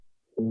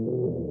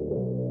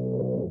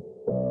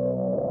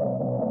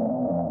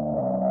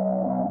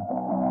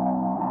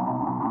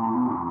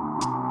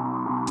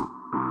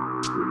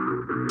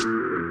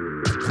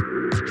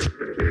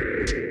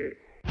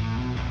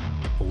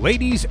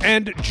Ladies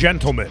and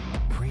gentlemen,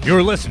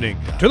 you're listening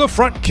to the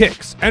Front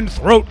Kicks and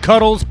Throat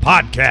Cuddles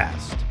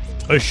podcast,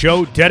 a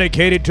show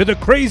dedicated to the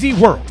crazy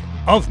world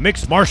of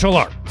mixed martial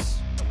arts.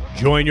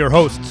 Join your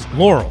hosts,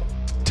 Laurel,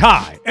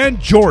 Ty, and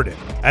Jordan,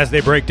 as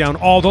they break down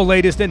all the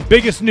latest and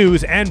biggest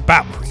news and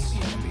bouts.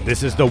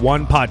 This is the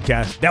one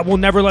podcast that will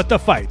never let the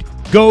fight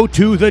go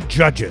to the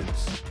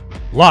judges.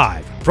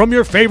 Live from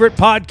your favorite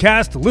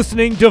podcast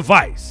listening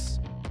device,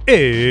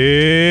 it's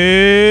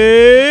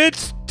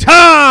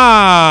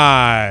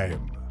time!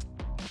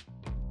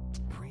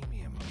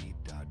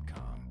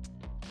 Premiumbeat.com.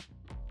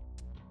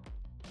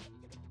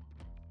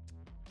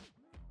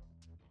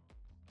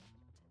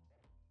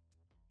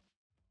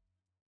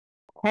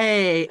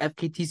 Hey,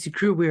 FKTC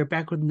crew, we are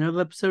back with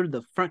another episode of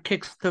the Front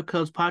Kicks and Throat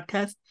Cuddles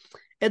podcast.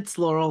 It's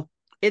Laurel,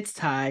 it's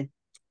Ty,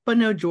 but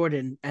no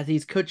Jordan, as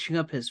he's coaching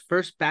up his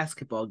first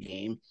basketball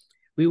game.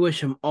 We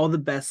wish him all the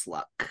best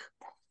luck.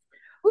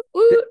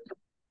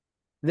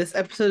 This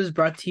episode is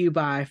brought to you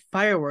by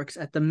Fireworks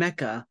at the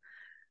Mecca.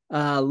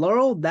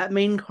 Laurel, that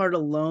main card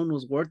alone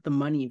was worth the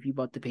money if you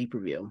bought the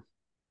pay-per-view.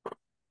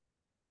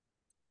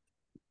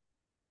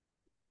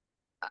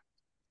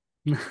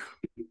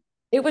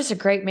 It was a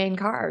great main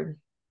card,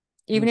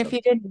 even if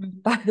you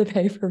didn't buy the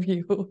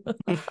pay-per-view.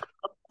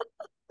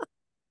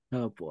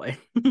 Oh boy.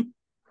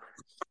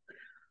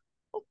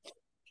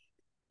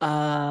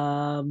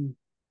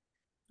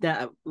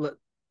 That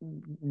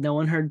no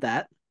one heard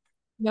that.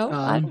 No,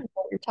 I don't know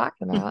what you're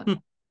talking about.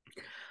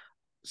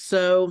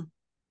 So,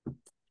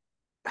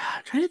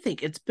 I'm trying to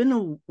think. It's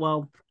been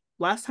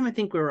last time I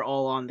think we were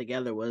all on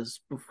together was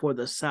before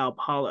the Sao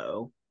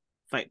Paulo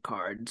fight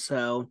card.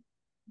 So,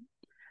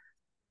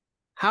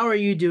 how are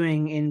you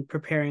doing in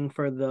preparing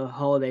for the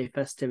holiday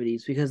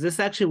festivities? Because this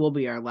actually will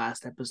be our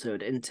last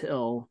episode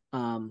until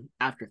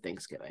after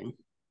Thanksgiving.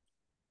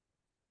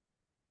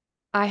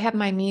 I have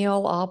my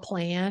meal all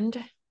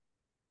planned.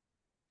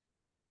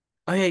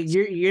 Oh yeah,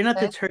 you're not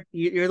the turkey.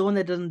 You're the one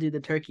that doesn't do the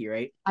turkey,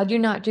 right? I do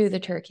not do the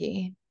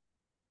turkey.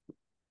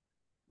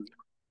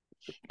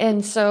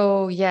 And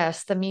so,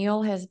 yes, the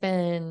meal has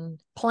been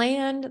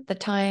planned. The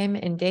time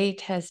and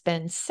date has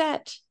been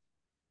set.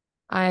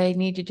 I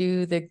need to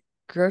do the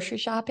grocery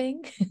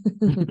shopping.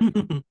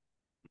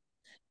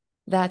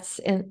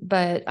 But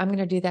I'm going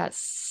to do that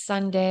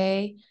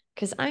Sunday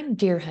because I'm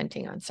deer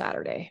hunting on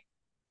Saturday.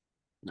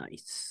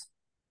 Nice.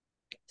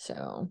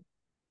 So,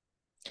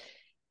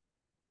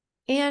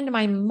 and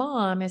my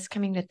mom is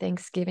coming to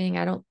Thanksgiving.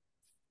 I don't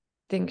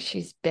think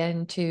she's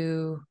been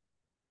to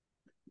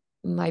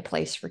my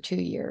place for 2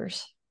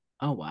 years.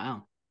 Oh,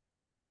 wow.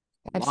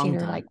 I've seen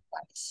her like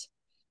twice.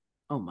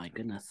 Oh, my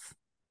goodness.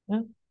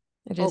 Yeah,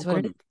 it is what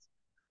it is.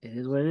 It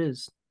is what it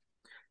is.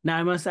 Now,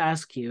 I must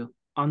ask you,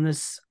 on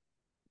this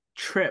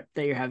trip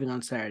that you're having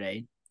on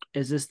Saturday,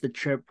 is this the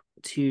trip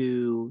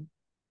to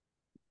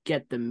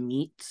get the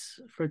meat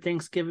for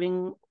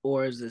Thanksgiving,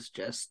 or is this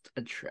just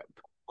a trip?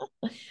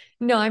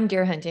 No, I'm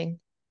deer hunting.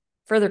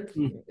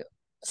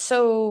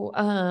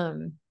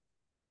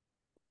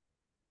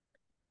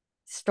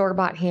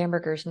 Store-bought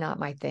hamburgers, not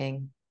my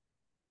thing.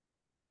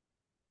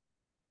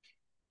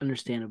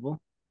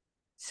 Understandable.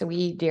 So we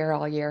eat deer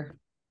all year.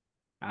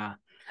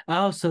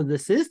 So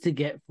this is to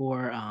get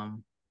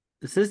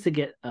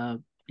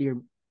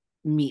your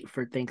meat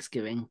for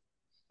Thanksgiving.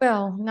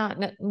 Well,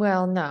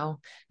 no,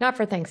 not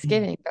for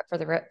Thanksgiving, but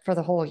for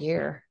the whole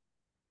year.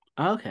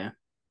 Okay.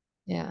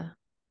 Yeah.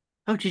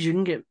 Oh, geez, you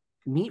can get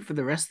meat for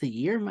the rest of the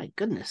year? My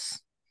goodness.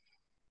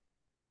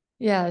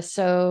 Yeah,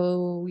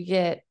 so we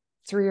get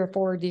 3 or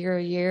 4 deer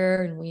a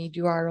year, and we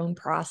do our own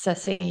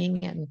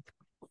processing and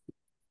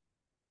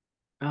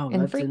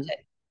freeze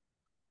it.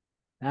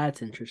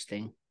 That's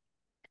interesting.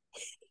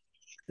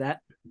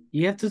 That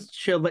you have to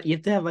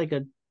have like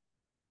a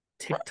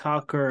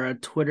TikTok or a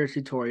Twitter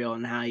tutorial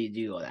on how you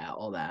do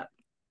all that.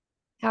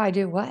 How I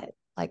do what?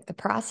 Like the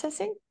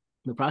processing?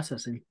 The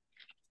processing.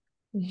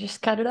 You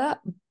just cut it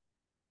up.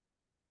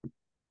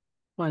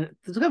 Well,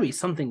 there's got to be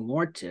something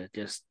more to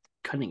just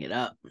cutting it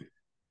up.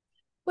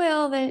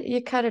 Well, then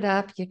you cut it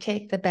up. You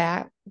take the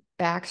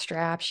back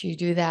straps. You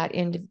do that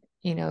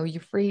you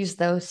freeze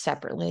those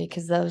separately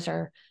because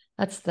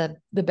that's the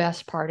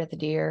best part of the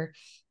deer.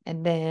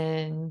 And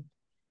then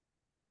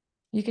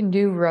you can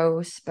do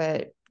roast,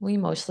 but we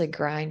mostly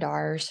grind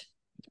ours,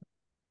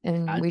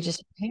 and we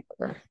just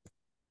hamburger.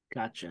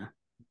 Gotcha.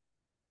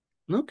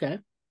 Okay.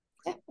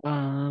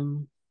 Yeah.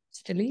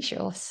 It's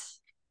delicious.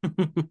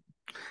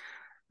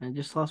 I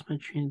just lost my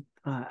train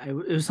of thought. It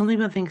was something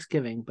about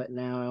Thanksgiving, but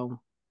now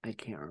I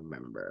can't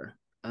remember.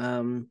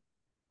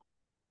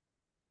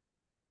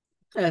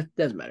 It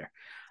doesn't matter.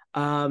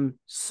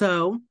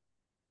 So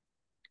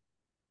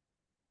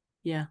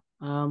yeah.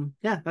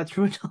 That's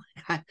pretty much all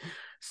I got.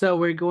 So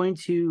we're going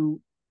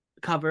to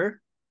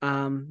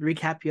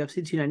recap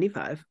UFC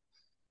 295.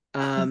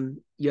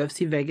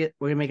 UFC Vegas.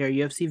 We're gonna make our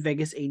UFC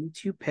Vegas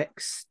 82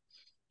 picks.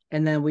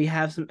 And then we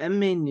have some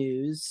MMA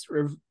news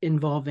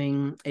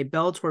involving a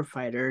Bellator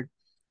fighter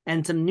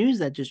and some news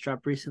that just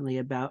dropped recently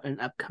about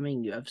an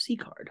upcoming UFC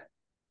card.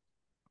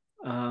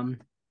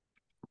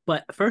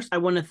 But first, I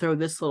want to throw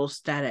this little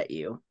stat at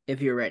you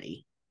if you're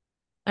ready.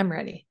 I'm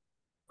ready.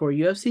 For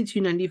UFC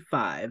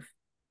 295,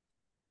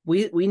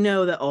 we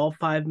know that all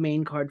 5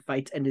 main card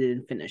fights ended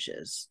in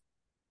finishes.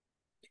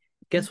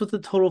 Guess what the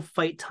total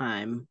fight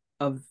time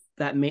of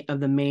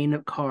the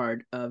main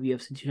card of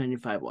UFC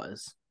 295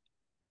 was?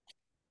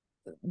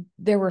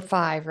 There were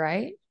 5,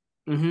 right?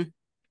 Mm-hmm.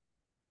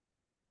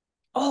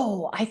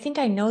 Oh, I think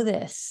I know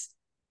this.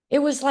 It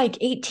was like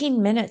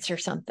 18 minutes or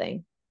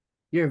something.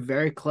 You're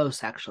very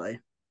close, actually.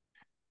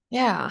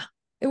 Yeah,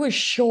 it was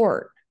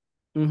short.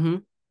 Mm-hmm.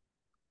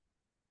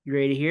 You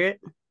ready to hear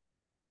it?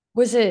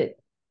 Was it?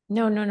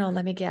 No.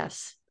 Let me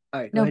guess.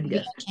 All right, go No, ahead and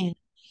maybe guess. I can't.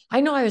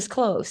 I know I was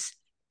close.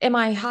 Am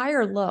I high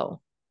or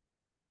low?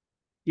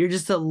 You're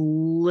just a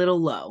little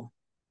low.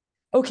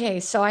 Okay,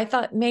 so I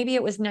thought maybe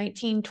it was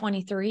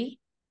 1923.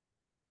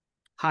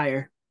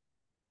 Higher.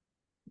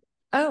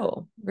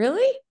 Oh,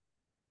 really?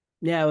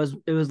 Yeah,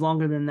 it was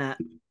longer than that.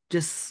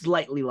 Just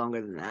slightly longer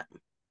than that.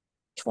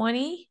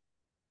 20?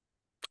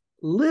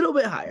 Little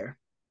bit higher.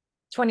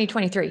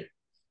 2023.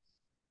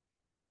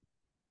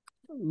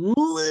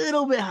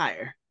 Little bit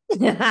higher.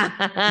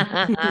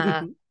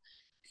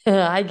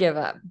 I give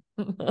up.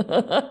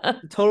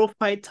 The total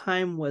fight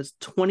time was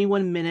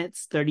 21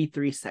 minutes,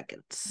 33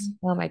 seconds.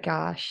 Oh my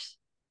gosh.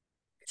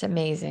 It's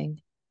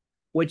amazing.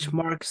 Which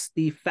marks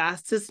the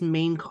fastest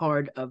main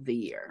card of the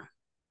year.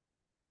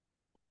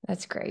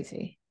 That's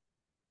crazy.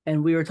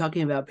 And we were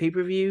talking about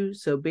pay-per-view.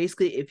 So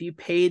basically, if you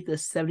paid the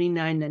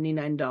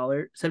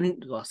 $79.99,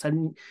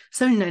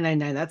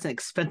 $79.99, that's an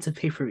expensive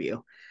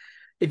pay-per-view.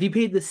 If you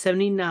paid the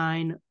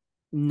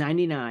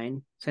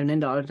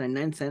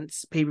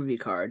 $79.99 pay-per-view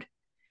card,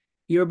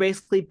 you're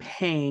basically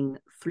paying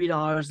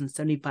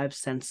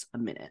 $3.75 a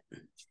minute.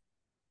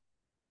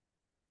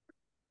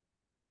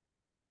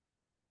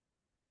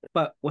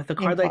 But with a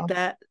card like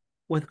that,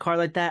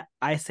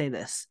 I say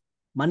this: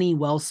 money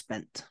well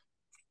spent.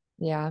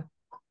 Yeah.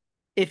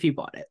 If you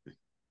bought it.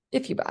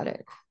 If you bought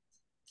it.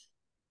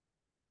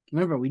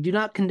 Remember, we do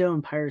not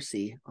condone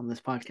piracy on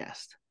this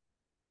podcast.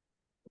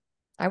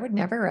 I would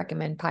never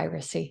recommend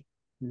piracy.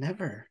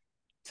 Never.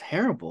 It's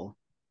terrible.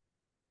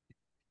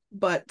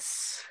 But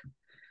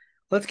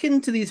let's get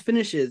into these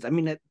finishes. I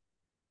mean,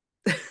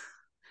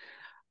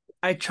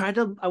 I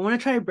want to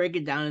try to break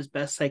it down as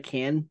best I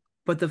can,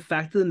 but the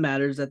fact of the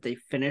matter is that they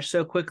finish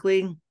so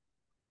quickly,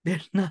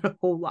 there's not a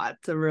whole lot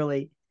to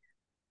really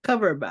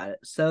cover about it.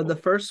 So the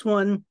first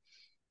one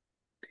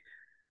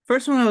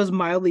I was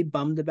mildly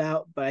bummed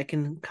about, but I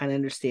can kind of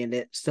understand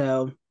it.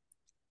 So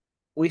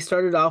we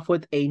started off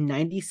with a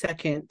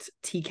 90-second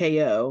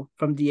TKO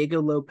from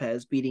Diego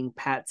Lopez beating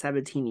Pat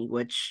Sabatini,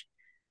 which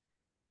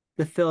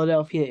the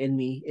Philadelphia in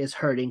me is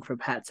hurting for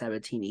Pat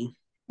Sabatini.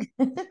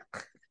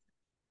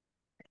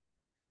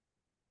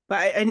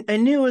 But I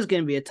knew it was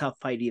going to be a tough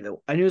fight either.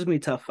 I knew it was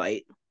going to be a tough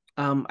fight.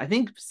 I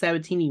think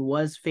Sabatini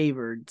was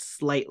favored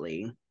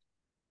slightly,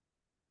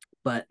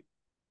 but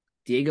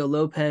Diego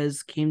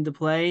Lopez came to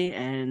play,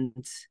 and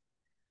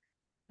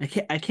I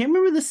can't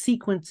remember the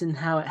sequence and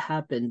how it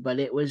happened, but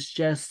it was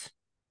just, I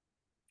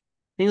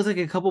think it was like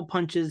a couple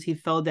punches, he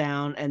fell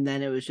down, and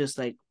then it was just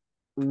like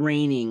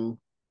raining.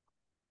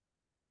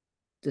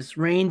 Just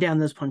rained down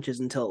those punches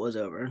until it was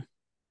over.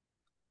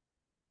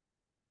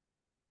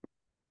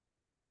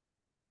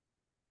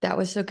 That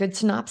was a good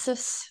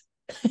synopsis.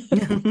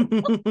 Don't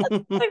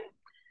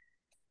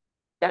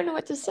know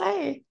what to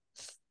say.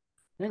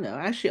 I know.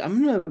 Actually,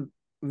 I'm going to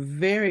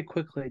very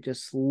quickly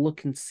just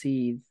look and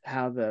see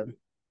how the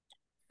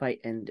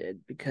fight ended,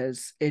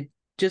 because it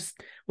just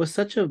was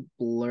such a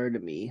blur to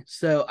me.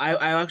 So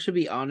I'll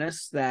actually be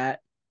honest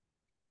that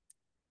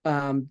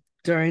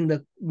during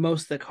the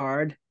most of the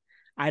card,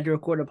 I had to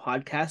record a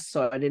podcast,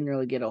 so I didn't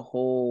really get a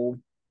whole.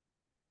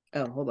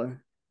 Oh, hold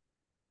on.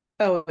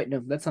 Oh wait,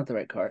 no, that's not the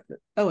right card.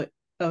 Oh wait,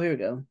 oh here we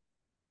go.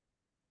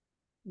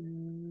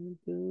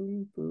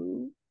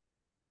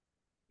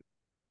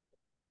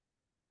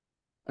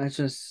 I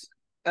just.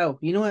 Oh,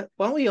 you know what?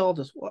 Why don't we all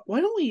just watch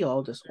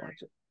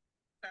it?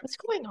 What's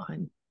going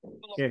on?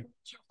 Here.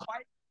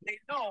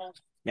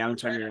 Yeah, I'm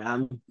turning it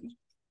around.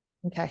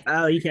 Okay.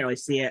 Oh, you can't really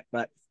see it,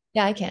 but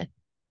Yeah, I can.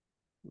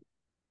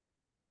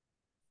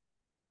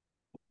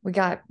 We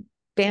got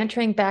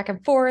bantering back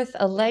and forth,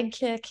 a leg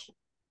kick.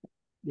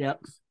 Yep.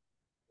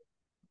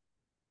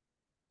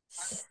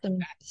 Some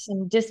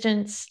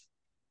distance.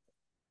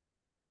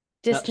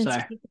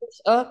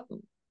 Oh,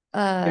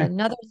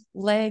 Another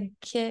leg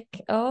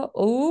kick.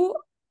 Oh,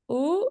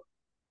 ooh.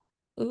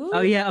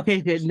 Oh yeah, okay,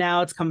 good.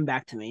 Now it's coming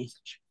back to me.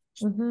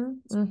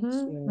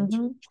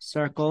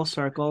 Circle.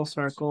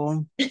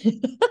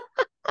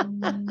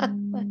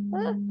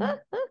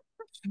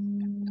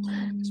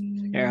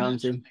 Here,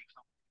 Hunter.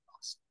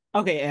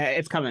 Okay,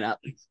 it's coming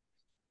up.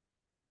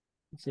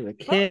 Let's see the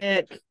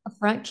kick. A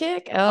front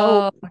kick.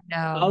 Oh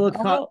no! Oh, look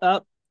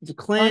up. It's a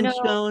clinch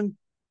going.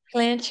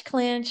 Clinch.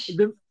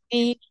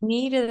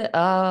 Knee to the.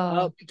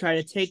 Oh, try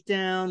to take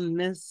down.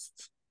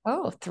 Missed.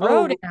 Oh,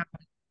 throw down.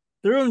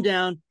 Threw him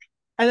down.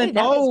 And then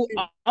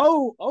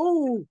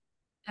Oh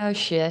oh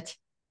shit!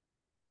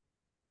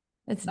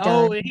 It's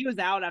Oh, done. he was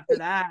out after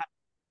that.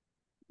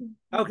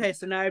 Okay,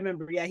 so now I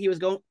remember. Yeah, he was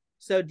going.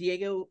 So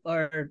Diego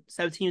or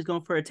 17 was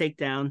going for a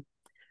takedown.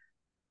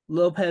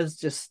 Lopez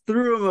just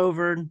threw him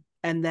over,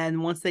 and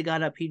then once they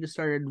got up, he just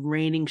started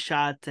raining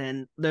shots,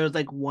 and there was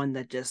like one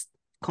that just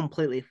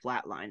completely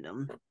flatlined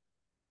him.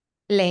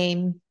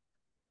 Lame.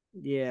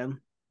 Yeah.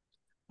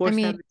 I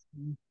mean,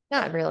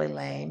 not really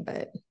lame,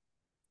 but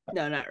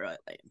no, not really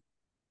lame.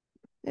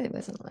 it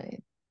wasn't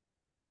lame.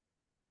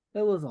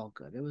 It was all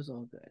good. It was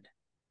all good.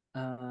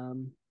 All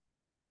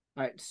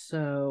right,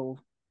 so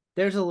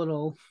there's a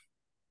little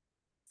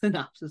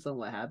synopsis on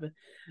what happened.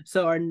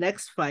 So our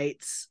next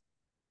fights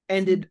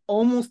ended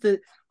almost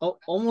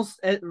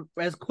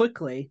as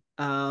quickly.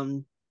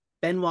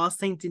 Benoit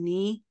Saint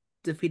Denis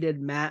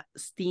defeated Matt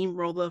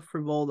Steamroller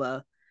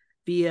Frivola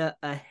via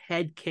a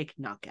head kick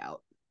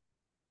knockout.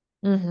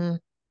 Mm-hmm.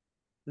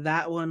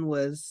 That one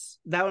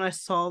I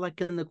saw like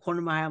in the corner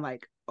of my eye. I'm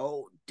like,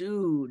 oh,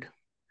 dude.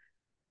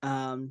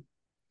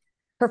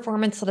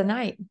 Performance of the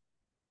night.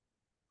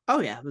 Oh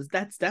yeah,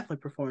 that's definitely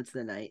performance of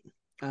the night.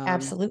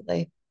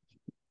 Absolutely.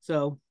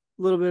 So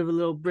a little bit of a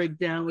little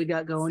breakdown we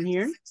got going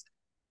here.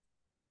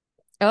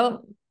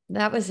 Oh,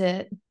 that was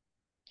it.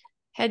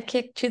 Head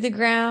kick to the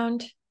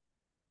ground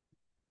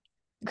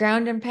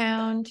and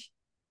pound,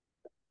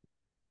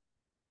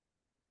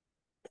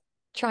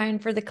 trying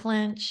for the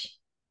clinch.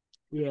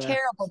 Yeah.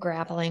 Terrible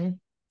grappling,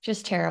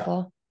 just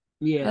terrible.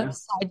 Yeah.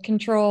 Side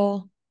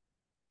control.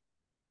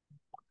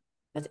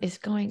 What is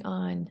going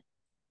on?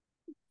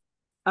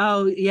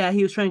 Oh yeah,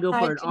 he was trying to go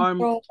for an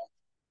arm.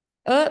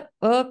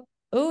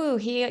 Oh,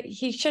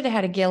 he should have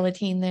had a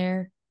guillotine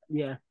there.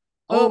 Yeah.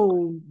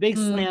 Oh, big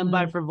slam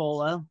by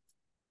Frivola.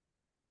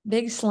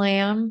 Big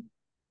slam.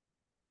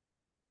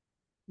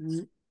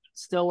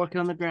 Still working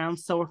on the ground.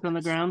 Still working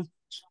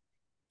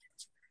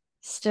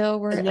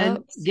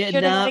getting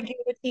should have had a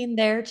guillotine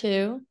there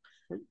too.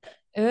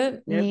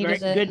 Good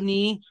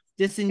knee,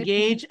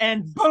 disengage,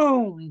 and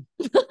boom.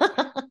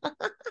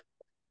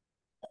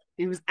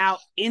 He was out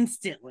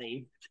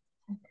instantly.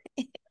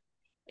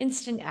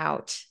 Instant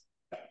out.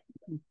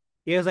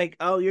 He was like,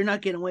 "Oh, you're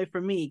not getting away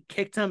from me."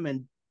 Kicked him,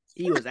 and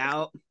he was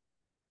out.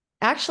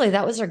 Actually,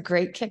 that was a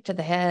great kick to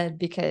the head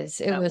because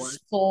it was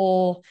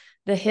full.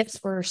 The hips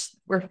were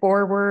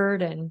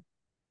forward, and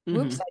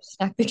whoops, I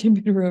snapped the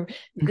computer over.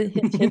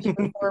 His hips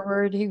were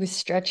forward. He was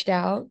stretched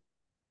out.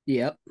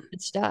 Yep.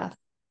 Good stuff.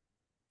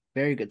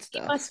 Very good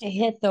stuff. He must have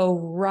hit though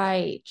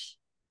right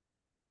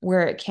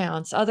where it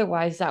counts.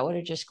 Otherwise, that would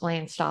have just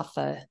glanced off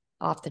the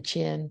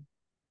chin.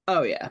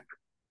 Oh yeah.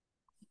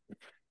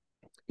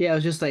 Yeah, it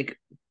was just like,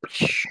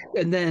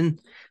 and then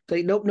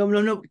like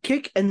nope,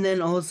 kick, and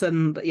then all of a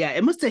sudden, yeah,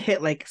 it must have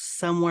hit like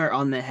somewhere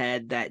on the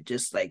head that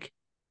just like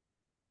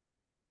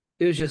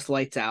it was just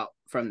lights out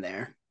from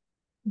there.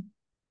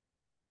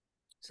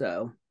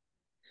 So,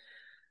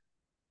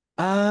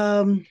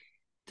 the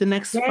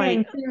next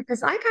fight,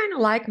 because I kind of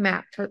like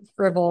Matt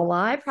Frivola.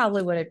 I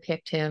probably would have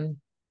picked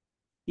him.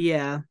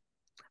 Yeah,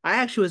 I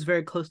actually was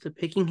very close to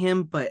picking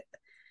him, but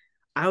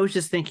I was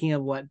just thinking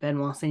of what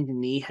Benoit Saint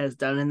Denis has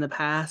done in the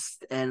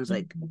past, and it's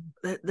like,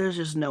 there's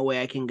just no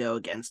way I can go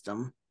against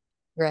him.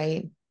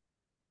 Right.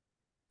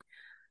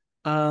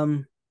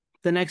 The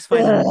next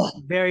fight I'm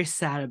very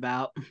sad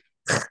about.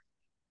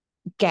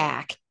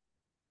 Gack.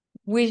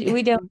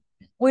 We don't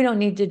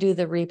need to do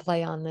the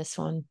replay on this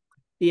one.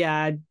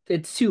 Yeah,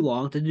 it's too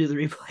long to do the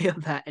replay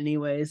of that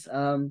anyways.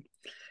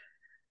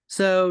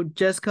 So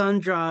Jessica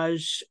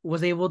Andrade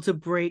was able to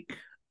break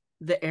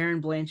the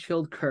Aaron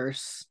Blanchfield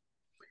curse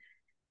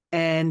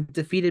and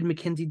defeated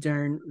Mackenzie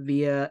Dern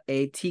via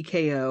a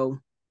TKO,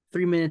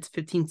 3 minutes,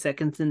 15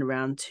 seconds in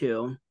round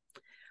 2.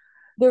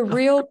 The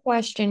real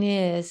question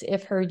is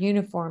if her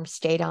uniform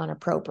stayed on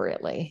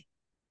appropriately.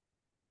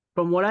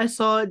 From what I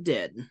saw, it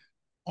did.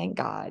 Thank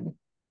God.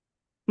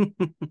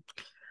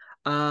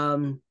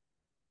 From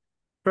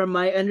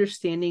my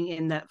understanding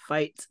in that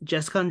fight,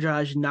 Jessica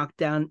Andrade knocked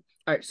down.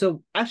 All right,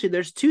 so actually,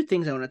 there's 2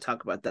 things I want to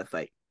talk about that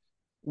fight.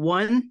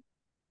 One,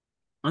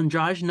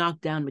 Andrade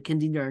knocked down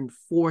Mackenzie Dern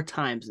 4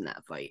 times in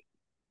that fight.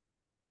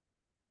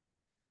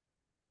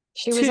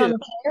 She was on a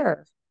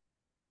tear.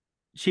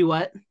 She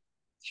what?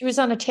 She was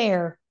on a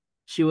tear.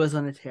 She was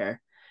on a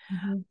tear.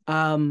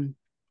 Mm-hmm.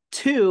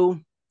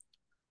 2,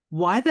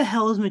 why the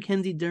hell is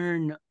Mackenzie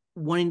Dern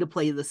wanting to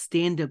play the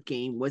stand-up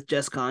game with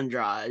Jessica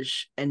Andrade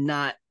and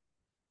not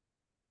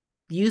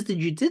use the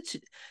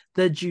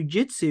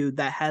jiu-jitsu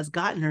that has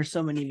gotten her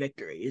so many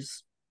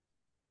victories?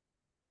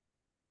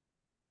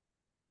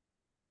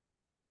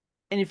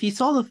 And if you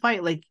saw the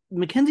fight, like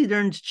Mackenzie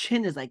Dern's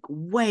chin is like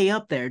way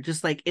up there,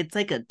 just like it's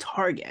like a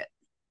target.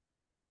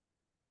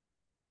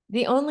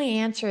 The only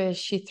answer is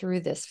she threw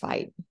this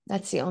fight.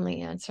 That's the only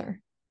answer.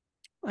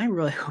 I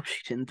really hope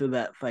she didn't throw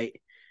that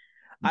fight.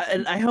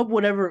 I hope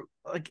whatever,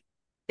 like,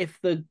 if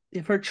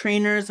her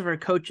trainers, if her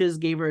coaches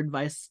gave her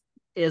advice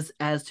is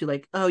as to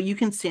like, oh, you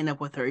can stand up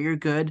with her, you're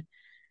good.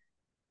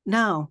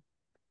 No,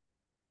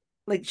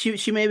 like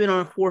she may have been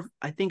on a 4,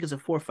 I think it's a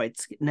 4-fight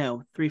skid.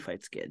 No,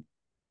 3-fight skid.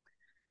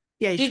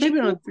 Yeah, she may have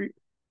been on 3.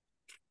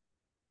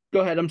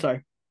 Go ahead. I'm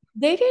sorry.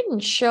 They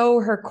didn't show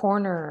her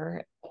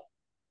corner.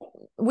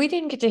 We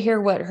didn't get to hear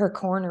what her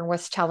corner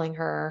was telling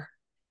her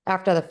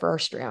after the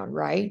first round,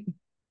 right?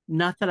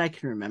 Not that I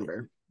can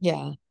remember.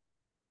 Yeah.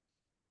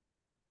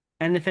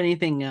 And if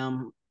anything,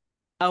 oh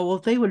well,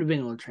 they would have been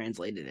able to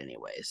translate it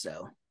anyway.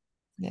 So,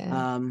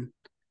 Yeah.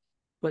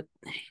 but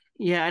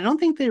yeah, I don't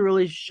think they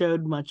really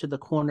showed much of the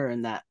corner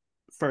in that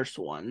first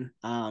one.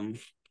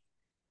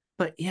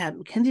 But yeah,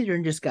 Mackenzie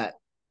Dern just got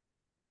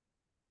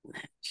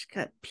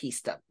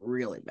pieced up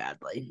really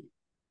badly.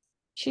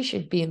 She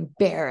should be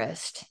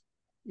embarrassed.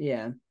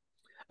 Yeah.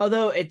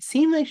 Although it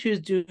seemed like she was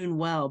doing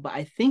well, but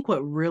I think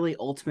what really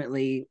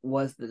ultimately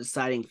was the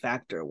deciding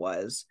factor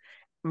was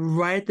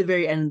right at the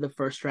very end of the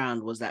first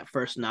round was that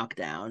first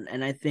knockdown.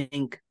 And I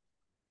think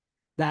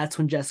that's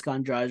when Jessica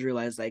Andrade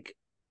realized, like,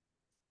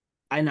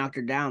 I knocked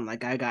her down,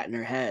 like I got in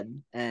her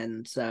head.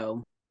 And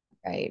so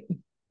Right.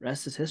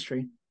 rest is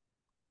history.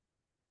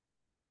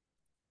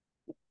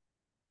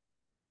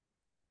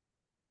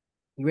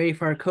 You ready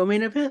for our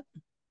co-main event?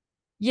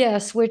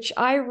 Yes, which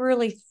I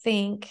really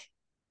think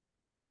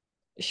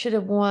should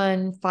have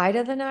won fight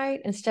of the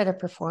night instead of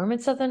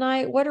performance of the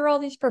night. What are all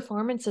these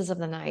performances of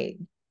the night?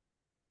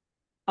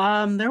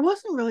 There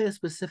wasn't really a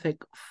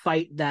specific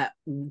fight that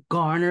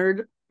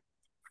garnered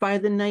fight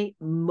of the night,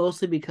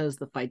 mostly because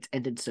the fights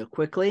ended so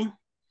quickly.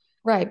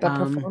 Right, but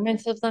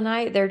performance of the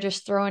night, they're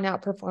just throwing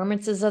out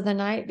performances of the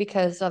night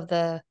because of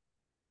the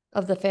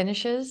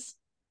finishes.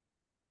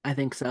 I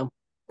think so.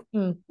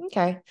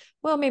 Okay.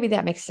 Well, maybe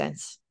that makes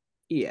sense.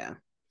 Yeah.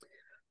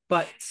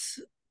 But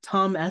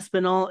Tom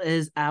Espinal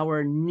is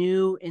our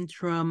new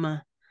interim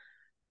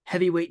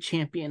heavyweight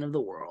champion of the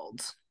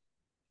world.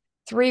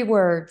 3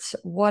 words.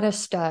 What a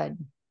stud.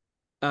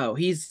 Oh,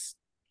 he's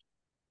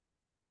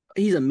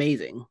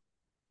amazing.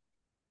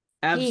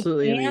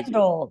 Absolutely He amazing.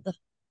 handled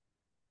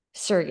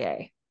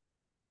Sergey.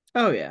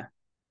 Oh yeah.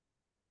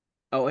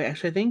 Oh,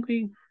 actually, I think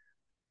we.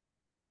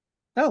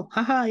 Oh,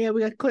 haha! Yeah,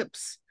 we got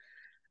clips.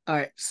 All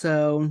right,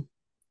 so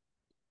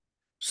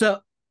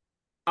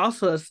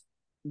also,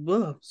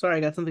 whoa, sorry, I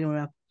got something in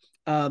my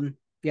mouth.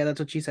 Yeah, that's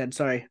what she said.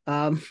 Sorry.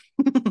 Um,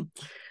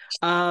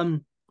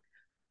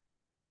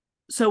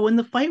 so when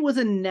the fight was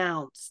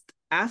announced,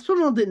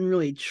 Aspinall didn't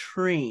really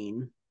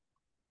train.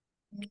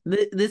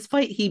 This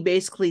fight, he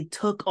basically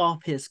took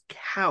off his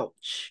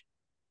couch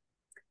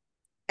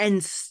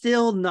and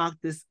still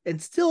knocked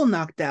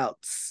out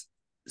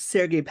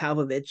Sergey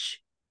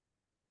Pavlovich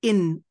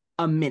in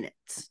a minute.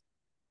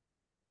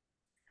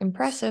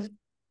 Impressive.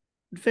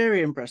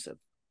 Very impressive.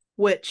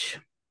 Which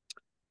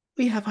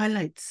we have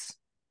highlights.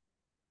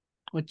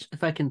 Which,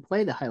 if I can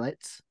play the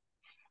highlights,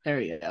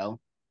 there you go.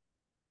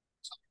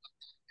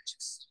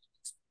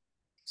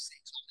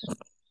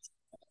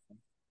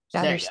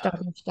 Stutter,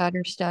 stutter,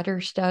 stutter,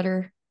 stutter,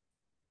 stutter.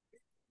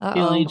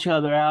 Feeling each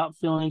other out.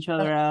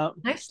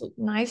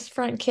 Nice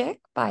front kick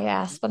by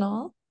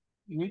Aspinall.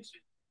 It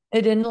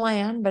didn't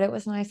land, but it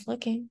was nice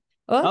looking.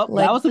 Oh,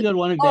 that was a good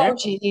one there. Oh,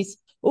 geez.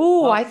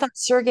 Ooh, I thought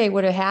Sergey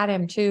would have had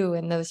him too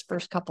in those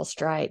first couple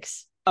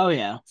strikes. Oh,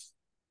 yeah.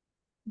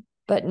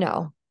 But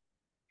no.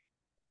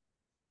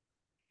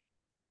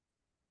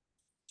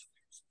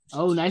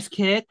 Oh, nice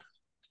kick.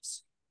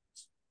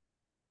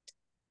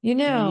 You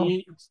know,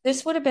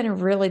 this would have been a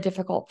really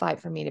difficult fight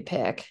for me to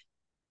pick.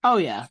 Oh,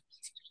 yeah.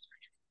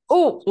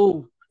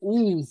 Oh,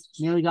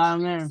 nearly got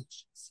him there.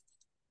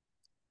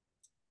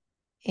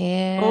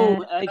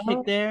 And I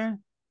kicked there.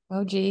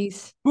 Oh,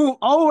 geez. Boom.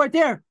 Oh, right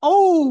there.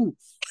 Oh.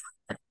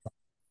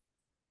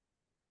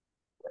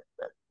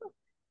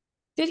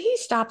 Did he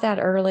stop that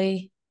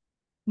early?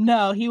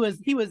 No, he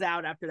was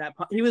out after that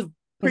punch. He was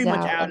pretty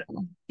much out.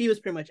 Okay. He was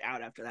pretty much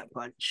out after that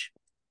punch.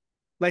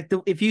 Like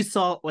if you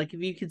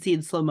could see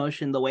in slow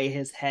motion the way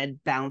his head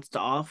bounced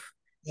off,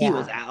 he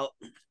was out.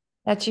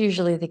 That's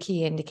usually the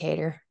key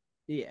indicator.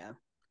 Yeah.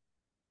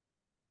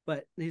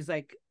 But he's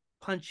like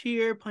punch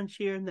here,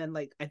 and then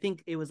like I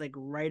think it was like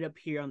right up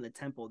here on the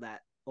temple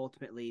that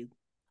ultimately,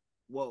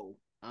 whoa,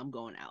 I'm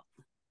going out.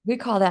 We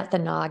call that the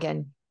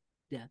noggin.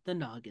 Yeah, the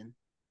noggin.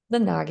 The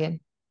noggin.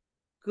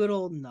 Good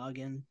old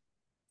noggin.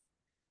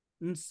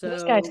 And so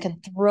those guys can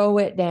throw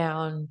it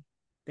down.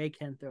 They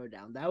can throw it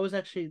down. That was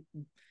actually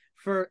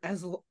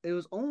it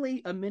was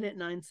only a minute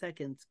 9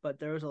 seconds, but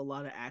there was a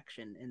lot of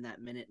action in that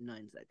minute and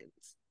 9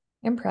 seconds.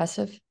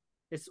 Impressive.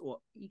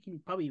 You can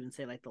probably even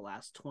say like the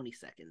last 20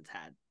 seconds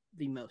had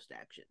the most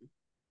action.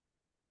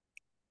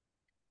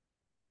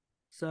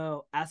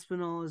 So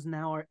Aspinall is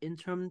now our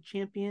interim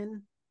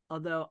champion,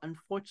 although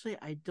unfortunately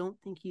I don't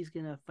think he's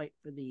gonna fight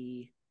for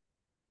the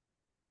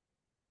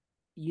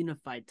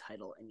unified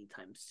title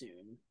anytime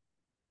soon,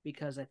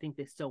 because I think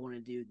they still want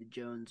to do the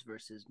Jones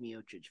versus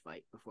Miocic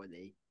fight before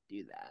they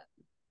do that.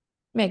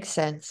 Makes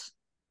sense.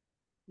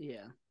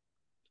 Yeah.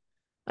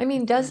 I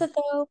mean, does it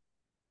though?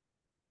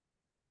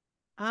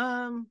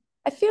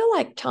 I feel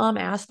like Tom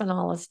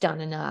Aspinall has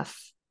done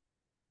enough.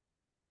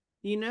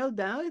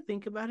 Now I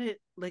think about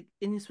it, like,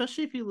 and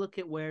especially if you look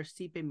at where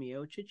Stipe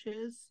Miocic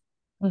is,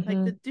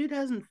 like the dude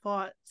hasn't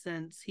fought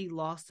since he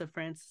lost to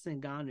Francis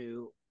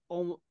Ngannou.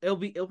 It'll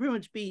pretty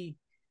much be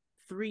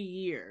 3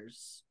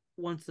 years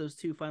once those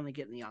two finally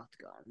get in the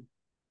octagon.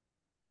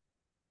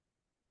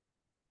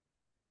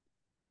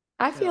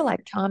 I feel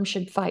like Tom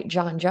should fight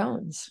John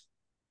Jones.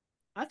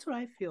 That's what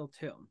I feel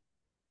too.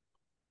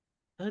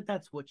 I think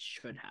that's what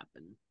should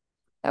happen.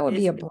 That would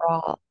be a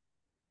brawl.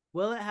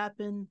 Will it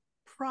happen?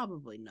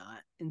 Probably not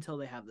until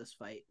they have this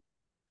fight.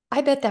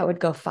 I bet that would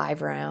go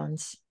 5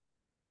 rounds.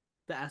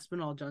 The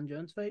Aspinall John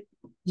Jones fight?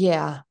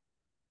 Yeah.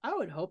 I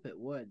would hope it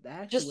would.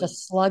 Just a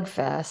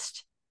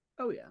slugfest.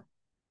 Oh, yeah.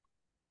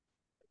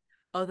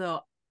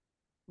 Although,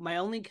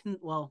 I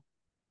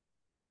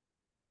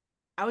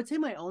would say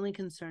my only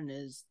concern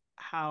is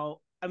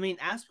how,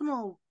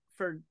 Aspinall,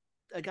 for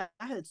a guy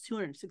that's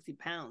 260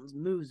 pounds,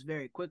 moves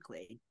very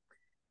quickly.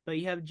 But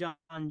you have John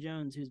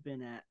Jones, who's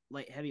been at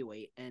light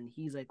heavyweight, and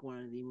he's like one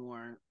of the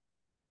more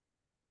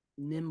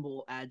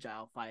nimble,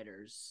 agile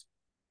fighters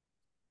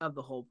of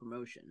the whole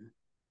promotion.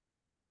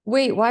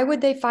 Wait, why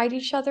would they fight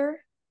each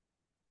other?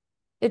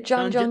 If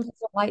John Jones is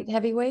a light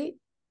heavyweight?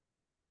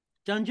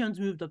 John Jones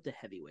moved up to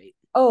heavyweight.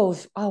 Oh,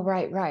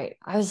 right.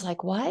 I was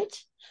like, what?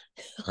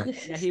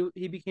 Yeah,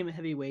 he became a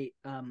heavyweight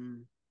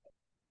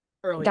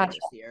earlier this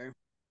year.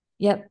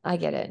 Yep, I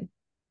get it.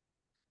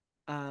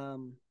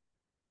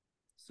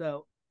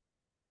 So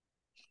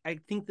I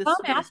think this Tom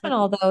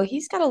Aspinall, though,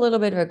 he's got a little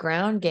bit of a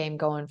ground game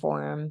going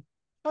for him.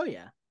 Oh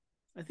yeah,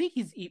 I think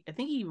he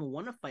even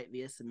won a fight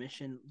via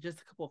submission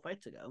just a couple of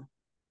fights ago.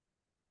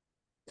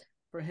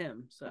 For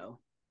him,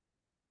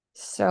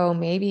 so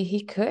maybe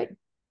he could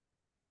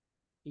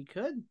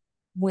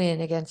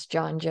win against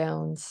John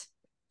Jones.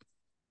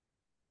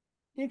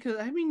 Yeah,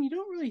 because you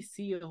don't really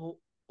see a whole.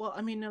 Well,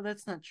 no,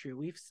 that's not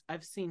true.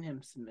 I've seen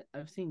him submit.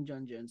 I've seen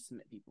John Jones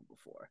submit people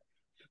before.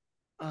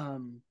 I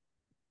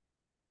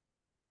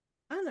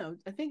don't know.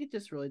 I think it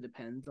just really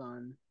depends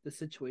on the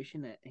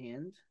situation at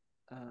hand.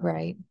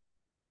 Right.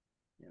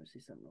 Let me see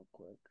something real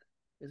quick.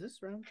 Is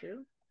this round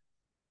 2?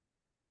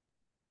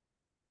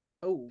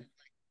 Oh,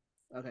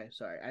 okay.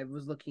 Sorry, I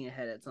was looking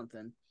ahead at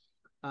something.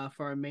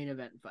 For our main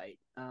event fight.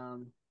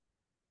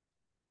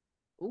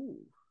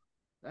 Ooh,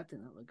 that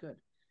did not look good.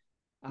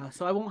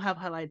 So I won't have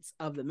highlights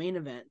of the main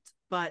event,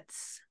 but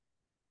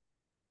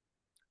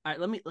all right.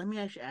 Let me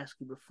actually ask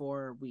you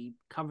before we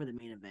cover the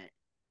main event.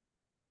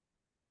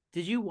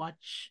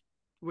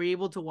 Were you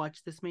able to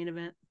watch this main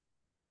event?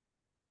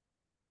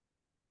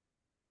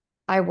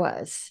 I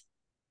was.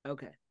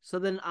 Okay, so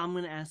then I'm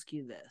going to ask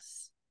you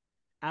this.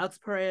 Alex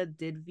Pereira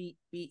did beat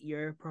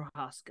Yuri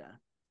Prochazka.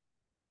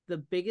 The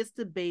biggest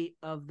debate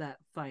of that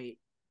fight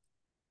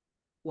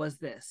was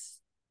this.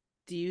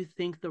 Do you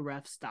think the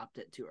ref stopped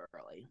it too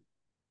early?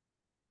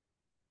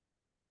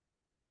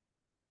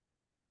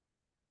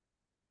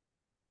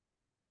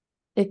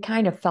 It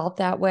kind of felt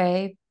that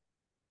way.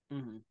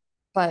 Mm-hmm.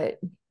 But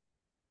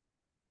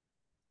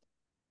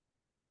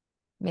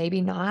maybe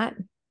not.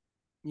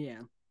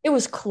 Yeah. It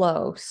was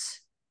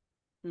close.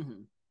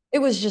 Mm-hmm. It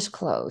was just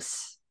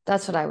close.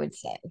 That's what I would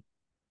say.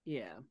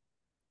 Yeah.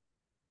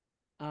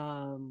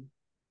 And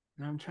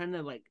I'm trying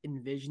to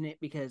envision it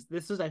because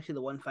this was actually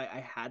the one fight I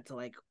had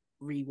to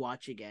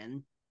rewatch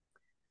again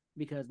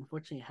because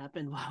unfortunately it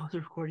happened while I was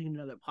recording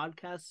another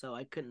podcast, so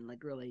I couldn't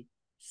really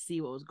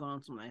see what was going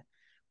on. So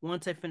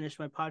once I finished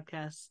my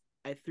podcast,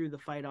 I threw the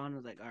fight on. I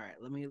was like, all right,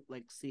 let me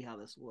see how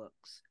this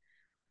looks.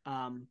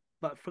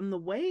 But from the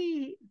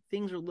way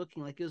things were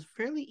looking, it was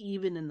fairly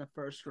even in the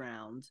first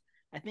round.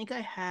 I think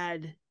I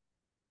had,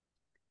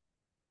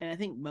 and I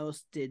think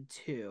most did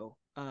too,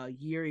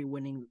 Yuri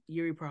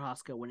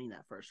Prochazka winning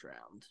that first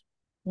round.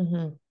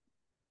 Mm-hmm.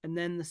 And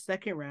then the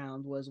second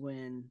round was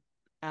when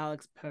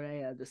Alex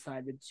Pereira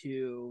decided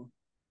to.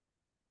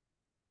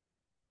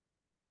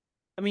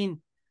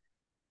 I'm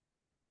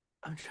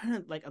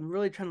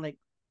really trying to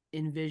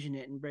envision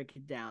it and break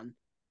it down.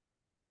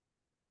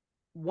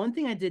 One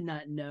thing I did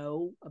not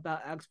know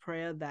about Alex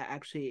Pereira that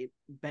actually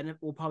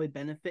will probably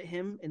benefit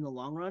him in the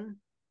long run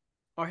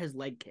are his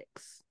leg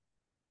kicks.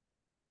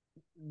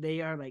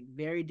 They are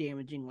very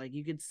damaging.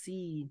 You could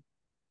see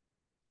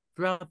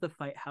throughout the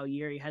fight how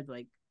Yuri had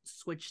to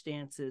switch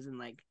stances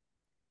and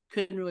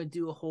couldn't really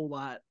do a whole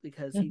lot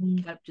because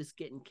he kept just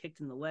getting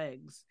kicked in the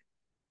legs.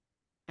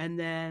 And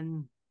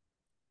then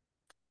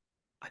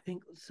I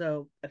think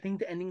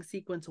the ending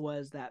sequence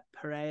was that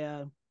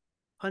Pereira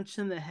punched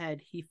in the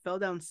head. He fell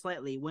down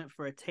slightly, went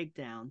for a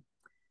takedown,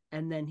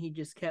 and then he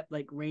just kept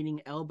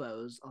raining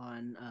elbows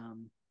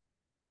on.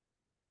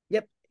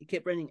 He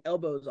kept raining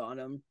elbows on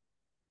him,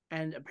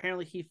 and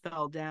apparently he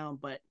fell down.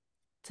 But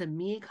to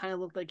me, it kind of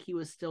looked like he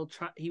was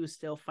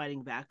still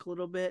fighting back a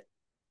little bit.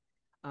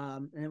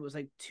 And it was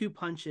 2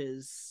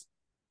 punches,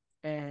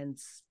 and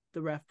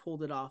the ref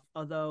pulled it off.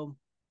 Although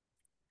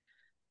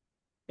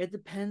it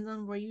depends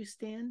on where you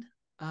stand.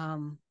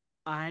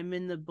 I'm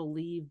in the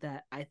belief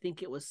that I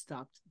think it was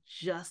stopped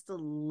just a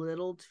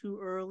little too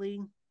early.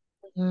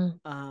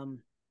 Mm-hmm.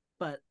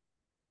 But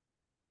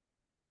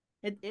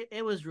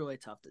it was really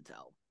tough to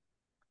tell.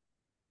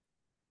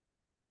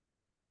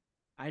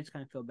 I just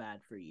kind of feel bad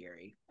for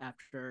Yuri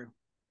after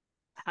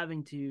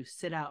having to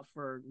sit out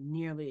for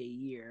nearly a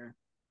year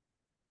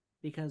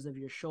because of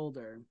your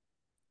shoulder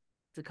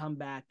to come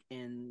back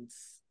and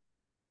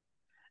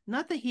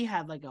not that he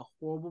had like a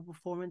horrible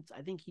performance.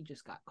 I think he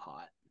just got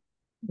caught.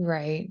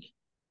 Right.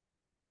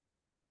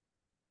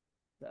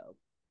 So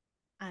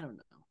I don't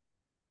know.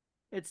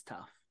 It's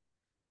tough.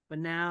 But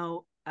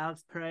now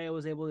Alex Pereira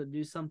was able to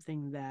do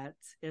something that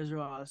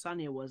Israel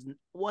Adesanya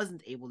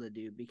wasn't able to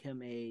do,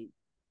 become a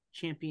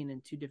champion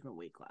in 2 different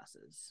weight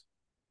classes.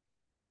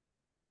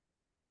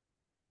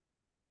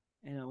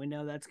 And we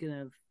know that's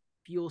gonna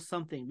fuel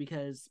something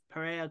because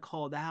Pereira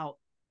called out,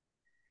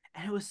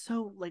 and it was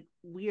so like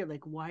weird.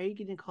 Like, why are you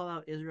getting called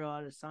out Israel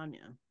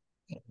Adesanya?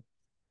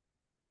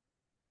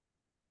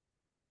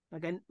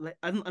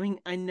 I mean,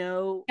 I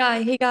know. Yeah,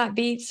 he got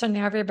beat, so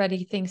now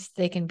everybody thinks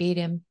they can beat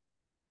him.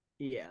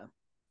 Yeah.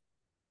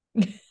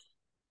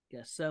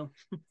 Yes. So,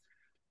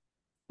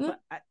 but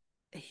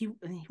he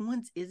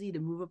wants Izzy to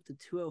move up to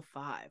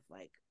 205.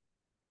 Like,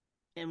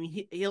 I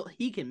mean,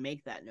 he can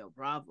make that no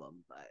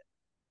problem. But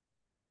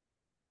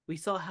we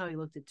saw how he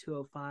looked at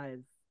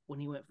 205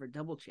 when he went for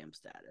double champ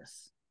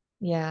status.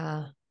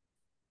 Yeah.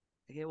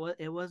 Like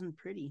it wasn't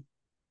pretty.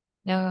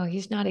 No,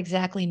 he's not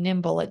exactly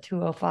nimble at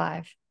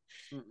 205.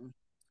 Mm-mm.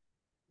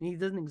 He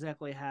doesn't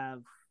exactly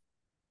have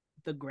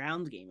the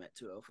ground game at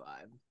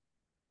 205.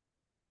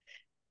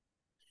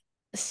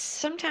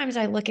 Sometimes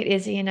I look at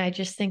Izzy and I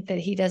just think that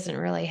he doesn't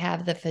really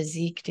have the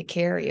physique to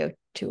carry a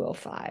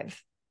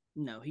 205.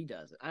 No, he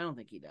doesn't. I don't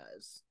think he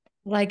does.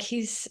 Like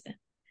he's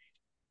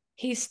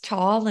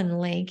tall and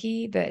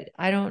lanky, but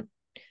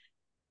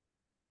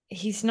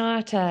he's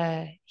not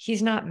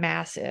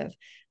massive.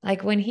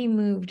 Like when he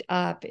moved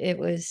up,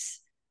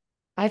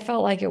 I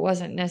felt like it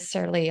wasn't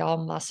necessarily all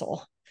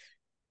muscle.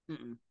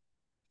 Mm-mm.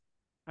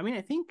 I mean,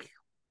 I think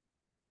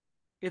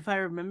if I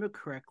remember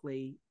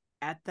correctly,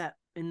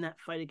 in that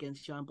fight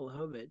against Jan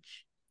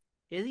Blachowicz,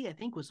 Izzy I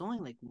think was only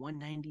like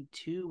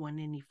 192,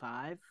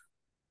 195.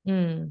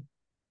 Mm.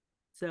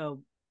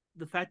 So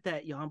the fact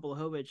that Jan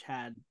Blachowicz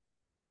had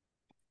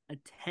a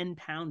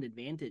 10-pound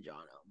advantage on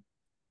him.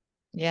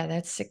 Yeah,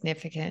 that's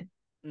significant.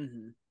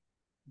 Mm-hmm.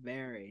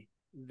 Very,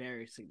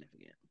 very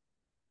significant.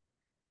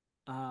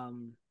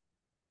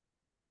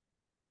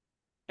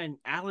 And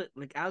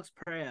Alex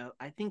Pereira,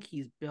 I think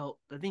he's built.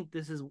 I think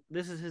this is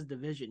his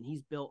division.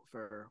 He's built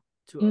for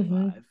 205.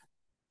 Mm-hmm.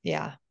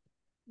 Yeah.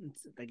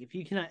 It's like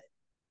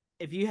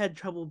if you had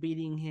trouble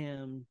beating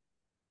him.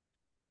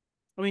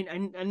 I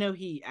mean, I know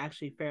he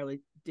actually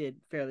did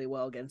fairly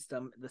well against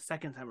him the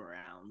second time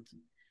around,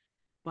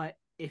 but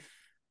if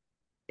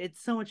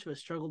it's so much of a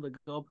struggle to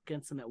go up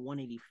against him at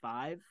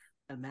 185,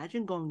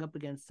 imagine going up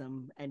against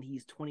him and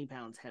he's 20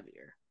 pounds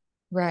heavier.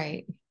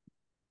 Right.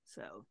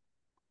 So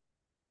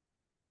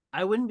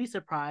I wouldn't be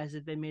surprised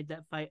if they made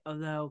that fight,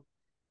 although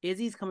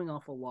Izzy's coming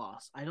off a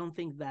loss. I don't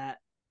think that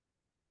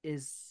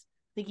is.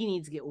 I think he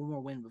needs to get one more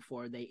win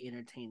before they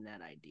entertain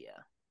that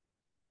idea.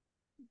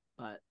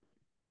 But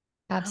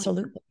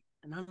Absolutely.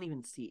 I don't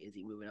even see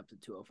Izzy moving up to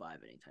 205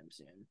 anytime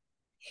soon.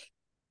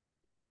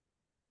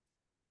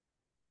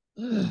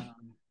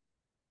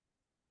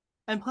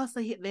 And plus,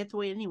 they have to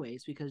wait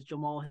anyways because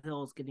Jamal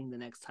Hill is getting the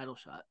next title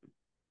shot.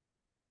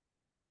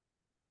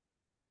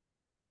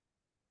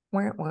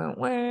 Wah, wah,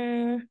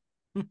 wah.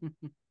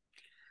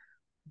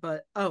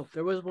 But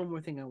there was one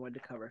more thing I wanted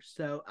to cover.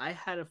 So I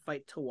had a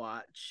fight to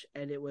watch,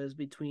 and it was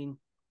between,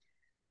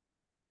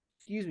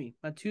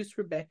 Matus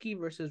Rebecki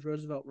versus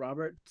Roosevelt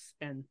Roberts,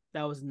 and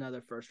that was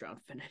another first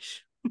round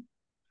finish.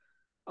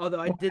 Although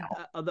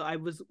I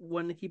was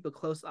wanting to keep a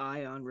close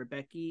eye on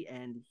Rebecki,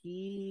 and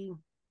he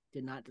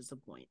did not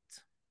disappoint.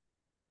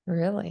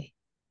 Really?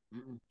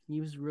 He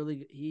was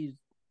really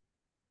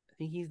I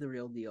think he's the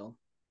real deal.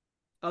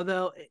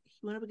 Although he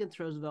went up against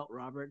Roosevelt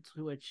Roberts,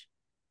 which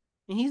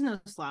and he's no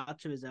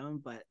slouch of his own,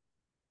 but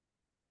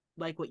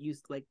like what you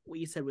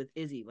said with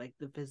Izzy, like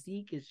the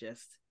physique is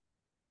just.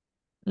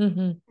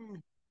 Like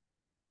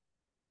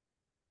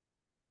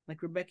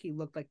Rebecki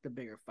looked like the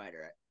bigger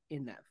fighter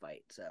in that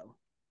fight, so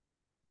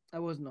I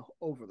wasn't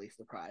overly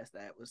surprised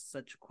that it was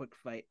such a quick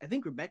fight. I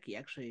think Rebecki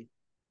actually,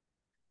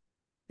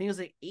 I think it was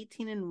like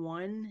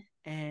 18-1,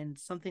 and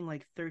something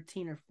like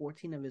 13 or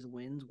 14 of his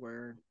wins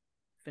were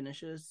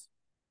finishes.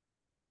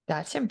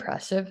 That's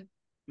impressive.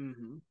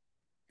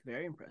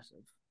 Very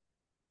impressive.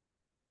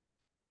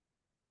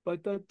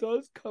 But that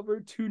does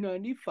cover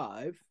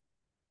 295.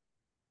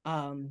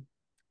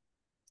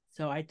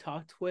 So I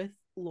talked with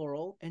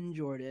Laurel and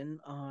Jordan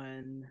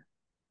on,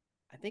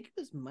 I think it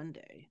was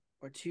Monday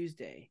or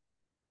Tuesday,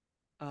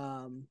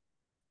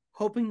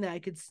 hoping that I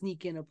could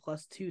sneak in a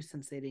 +2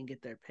 since they didn't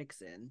get their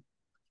picks in.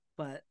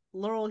 But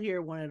Laurel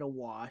here wanted a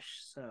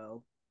wash,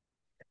 so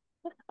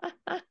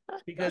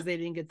because they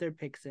didn't get their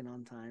picks in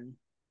on time.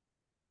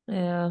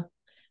 Yeah.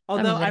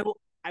 Although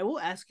I will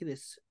ask you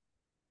this: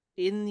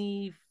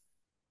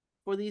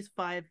 for these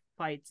 5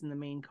 fights in the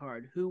main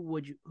card, who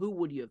would you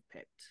have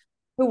picked?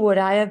 Who would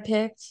I have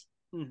picked?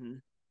 Mm-hmm.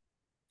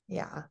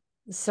 Yeah.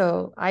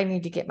 So I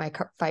need to get my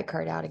fight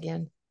card out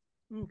again.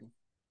 Okay.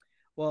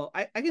 Well,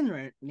 I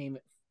can name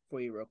it for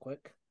you real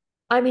quick.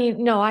 I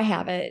mean, no, I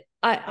haven't.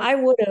 I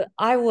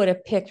would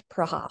have picked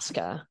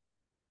Prohaska.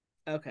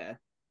 Okay.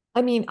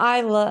 I mean,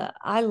 I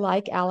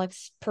like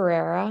Alex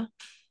Pereira.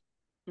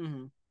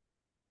 Mm-hmm.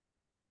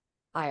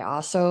 I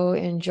also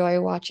enjoy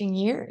watching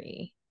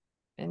Yuri.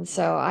 And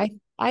so Yeah.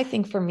 I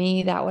think for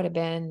me that would have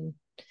been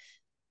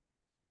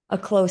a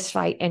close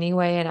fight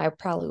anyway, and I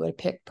probably would have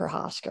picked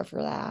Prohaska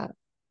for that.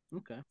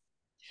 Okay.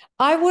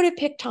 I would have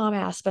picked Tom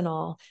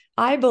Aspinall.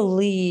 I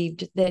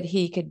believed that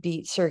he could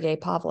beat Sergey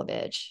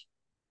Pavlovich.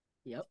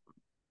 Yep.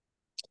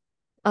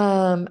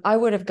 I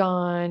would have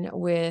gone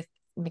with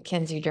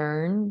Mackenzie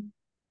Dern,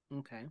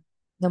 Okay.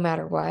 no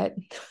matter what.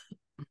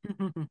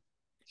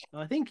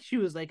 I think she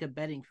was like a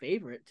betting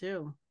favorite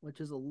too,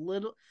 which is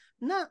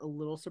not a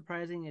little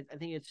surprising. I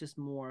think it's just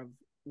more of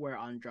where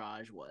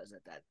Andrade was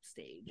at that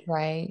stage.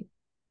 Right.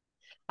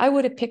 I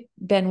would have picked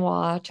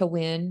Benoit to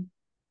win.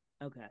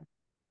 Okay.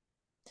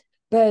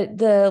 But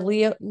the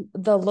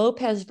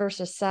Lopez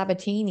versus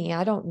Sabatini,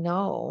 I don't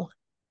know.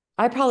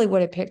 I probably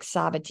would have picked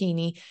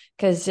Sabatini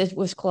because it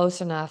was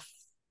close enough.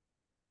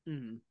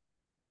 Mm-hmm.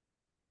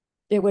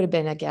 It would have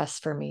been a guess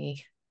for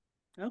me.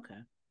 Okay.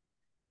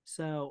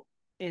 So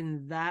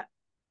in that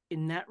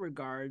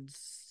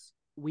regards,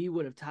 we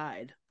would have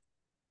tied.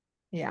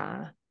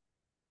 Yeah.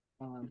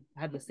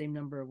 Had the same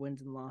number of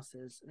wins and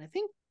losses, and I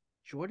think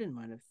Jordan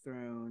might have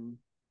thrown.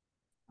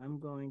 I'm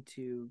going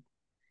to.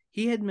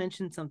 He had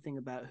mentioned something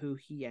about who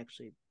he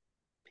actually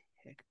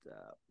picked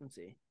up. Let's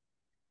see.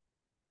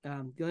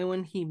 The only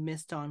one he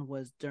missed on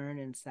was Dern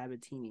and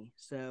Sabatini.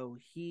 So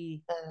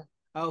he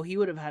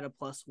would have had a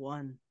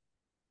 +1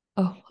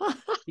 Oh,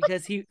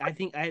 because I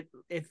think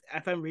if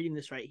I'm reading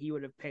this right, he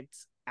would have picked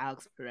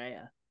Alex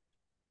Pereira.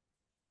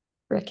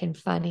 freaking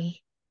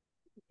funny.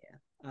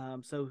 Yeah.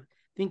 So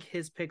I think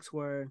his picks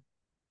were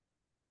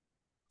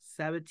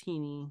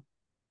Sabatini,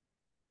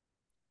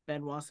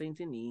 Benoit Saint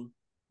Denis,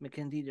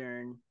 Mackenzie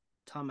Dern,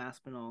 Tom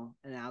Aspinall,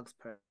 and Alex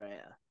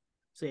Pereira.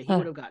 So yeah, Huh.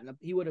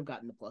 he would have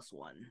gotten the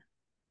 +1.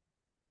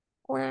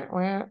 Wah,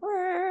 wah,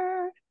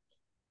 wah.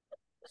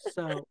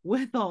 So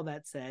with all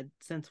that said,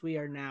 since we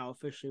are now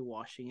officially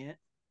washing it,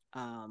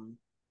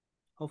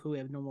 hopefully we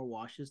have no more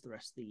washes the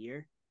rest of the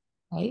year.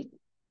 Right?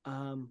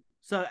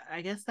 So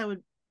I guess that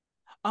would.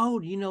 Oh,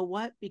 you know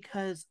what?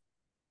 Because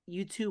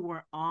you two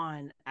were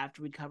on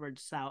after we covered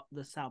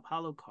the Sao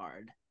Paulo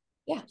card.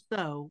 Yeah.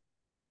 So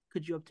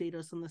could you update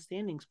us on the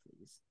standings,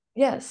 please?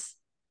 Yes.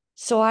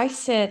 So I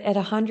sit at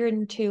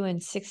 102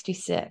 and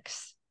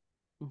 66.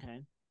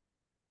 Okay.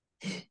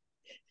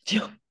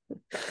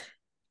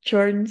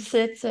 Jordan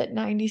sits at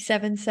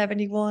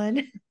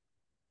 97.71.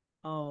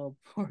 Oh,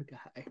 poor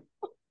guy.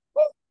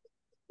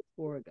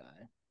 Poor guy.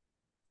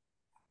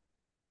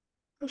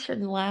 I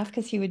shouldn't laugh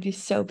because he would be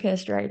so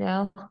pissed right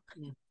now.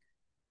 Mm.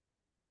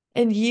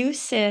 And you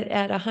sit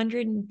at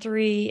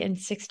 103 and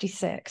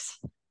 66.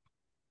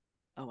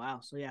 Oh wow.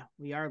 So yeah,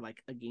 we are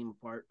like a game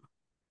apart.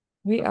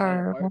 We A fight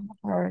are apart. one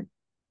apart.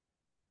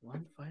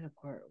 One fight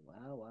apart.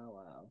 Wow,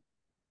 wow,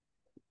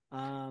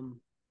 wow.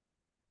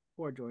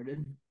 Poor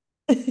Jordan.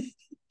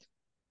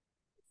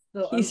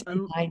 So He's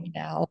behind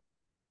now.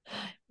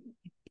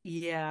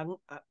 yeah,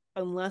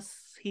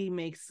 unless he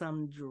makes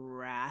some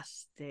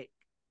drastic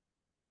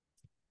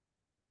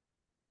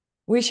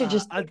We should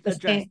just pick the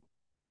address. same.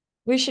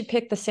 We should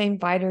pick the same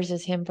fighters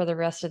as him for the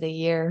rest of the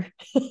year.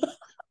 You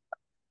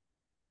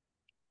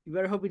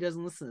better hope he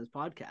doesn't listen to this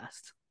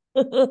podcast.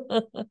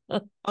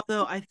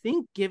 Although I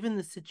think, given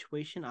the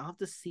situation, I'll have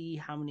to see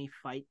how many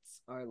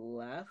fights are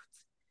left.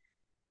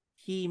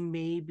 He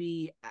may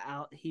be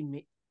out. He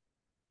may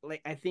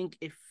like. I think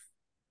if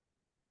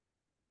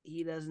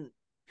he doesn't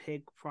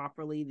pick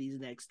properly these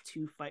next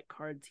two fight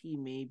cards, he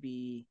may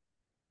be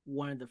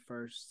one of the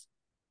first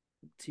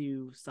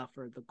to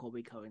suffer the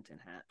Colby Covington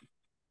hat.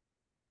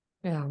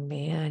 Oh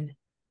man.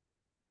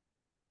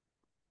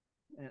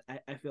 And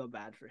I feel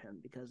bad for him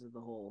because of the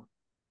whole.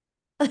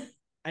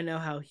 I know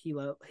how he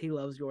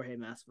loves Jorge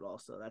Masvidal,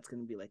 so that's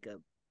going to be like a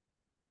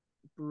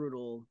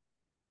brutal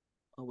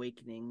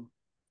awakening,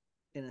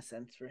 in a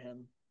sense, for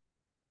him,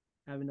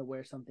 having to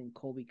wear something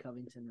Colby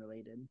Covington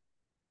related.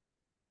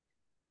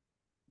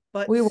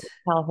 But We won't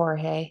tell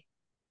Jorge.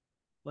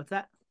 what's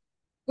that?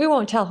 We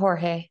won't tell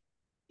Jorge.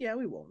 Yeah,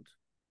 we won't.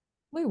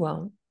 We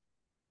won't.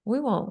 We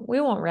won't. We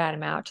won't rat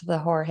him out to the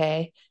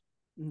Jorge.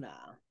 Nah,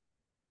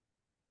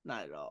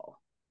 not at all.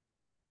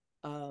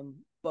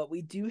 But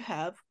we do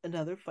have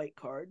another fight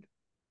card,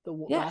 the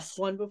last Yes.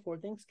 one before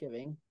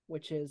Thanksgiving,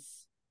 which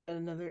is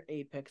another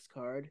Apex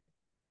card.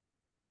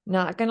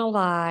 Not gonna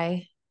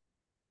lie.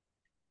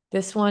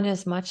 This one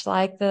is much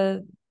like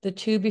the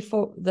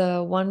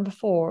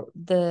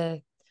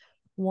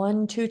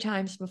one 2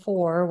 times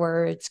before,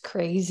 where it's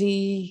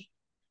crazy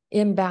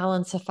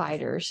imbalance of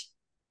fighters.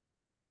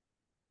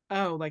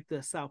 Oh, like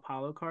the Sao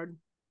Paulo card.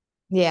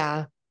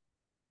 Yeah.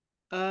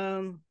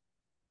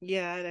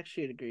 Yeah, I'd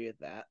actually agree with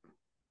that.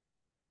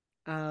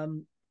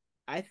 Um,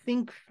 I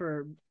think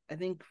for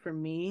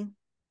me,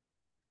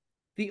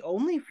 the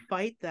only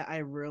fight that I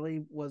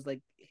really was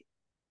like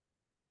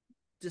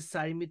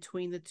deciding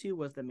between the two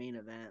was the main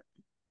event.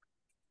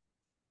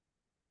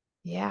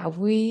 Yeah,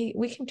 we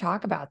can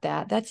talk about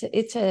that.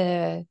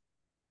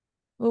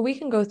 Well, we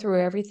can go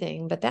through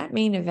everything, but that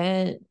main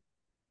event,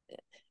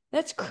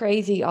 that's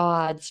crazy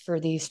odds for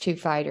these two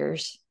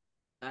fighters.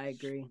 I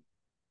agree.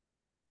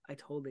 I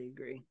totally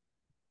agree.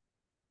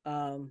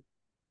 Um,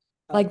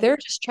 Like they're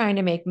just trying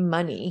to make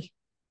money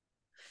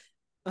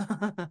trying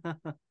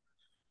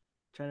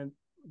to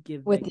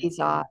give with Vegas these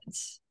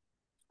odds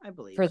I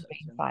believe for the so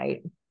main too.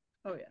 fight.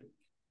 Oh yeah.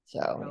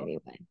 So Well,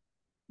 anyway, yeah.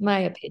 my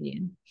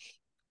opinion.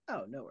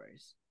 Oh, no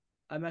worries.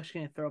 I'm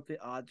actually gonna throw up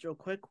the odds real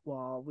quick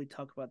while we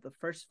talk about the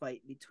first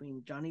fight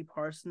between Johnny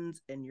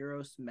Parsons and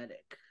Euros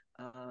Medic.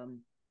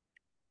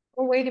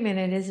 Well, wait a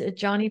minute. Is it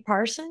Johnny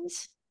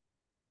Parsons?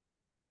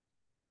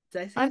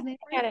 Did I say I'm his name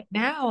looking right? at it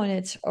now and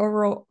it's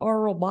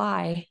oral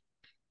by.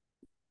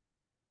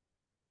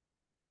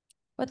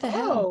 What the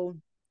hell?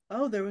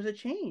 Oh, there was a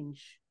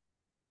change.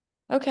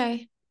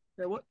 Okay.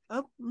 There was.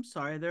 Oh, I'm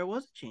sorry. There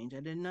was a change.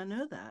 I did not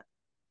know that.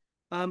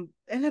 And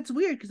that's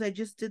weird because I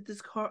just did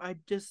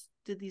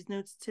these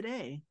notes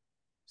today.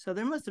 So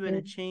there must have been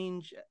a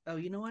change. Oh,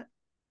 you know what?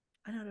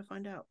 I know how to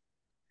find out.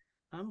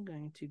 I'm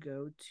going to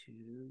go to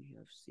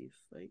UFC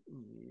Fight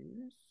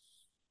News.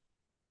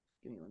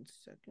 Give me 1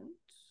 second.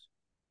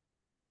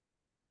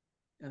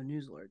 Oh,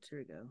 news alerts. Here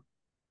we go.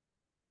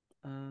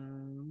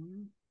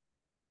 Um,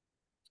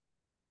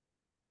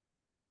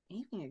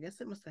 Anything. I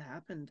guess it must have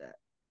happened at.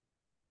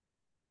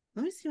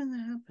 Let me see when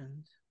that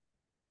happened.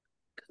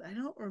 Because I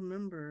don't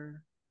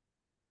remember.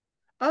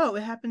 Oh,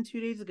 it happened 2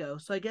 days ago.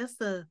 So I guess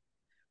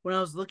when I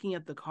was looking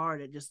at the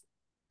card, it just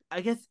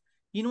I guess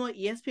you know what?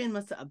 ESPN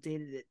must have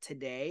updated it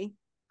today,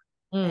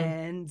 Mm.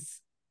 and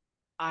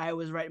I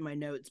was writing my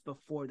notes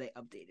before they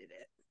updated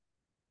it.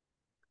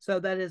 So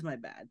that is my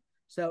bad.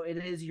 So it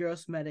is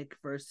Eurosmetic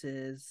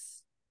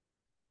versus.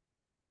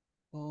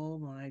 Oh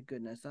my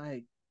goodness,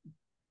 I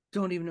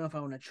don't even know if I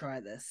want to try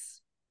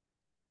this.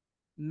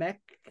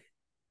 Mech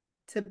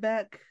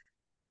Tibet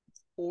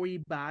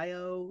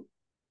Oribio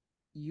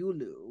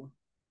Yulu.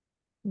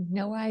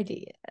 No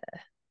idea.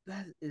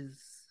 That is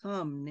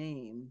some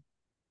name.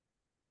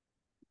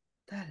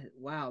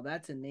 Wow,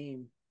 that's a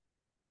name.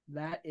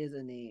 That is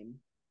a name.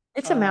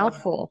 It's a Um,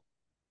 mouthful.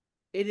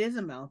 it is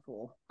a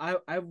mouthful.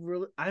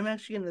 I'm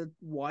actually gonna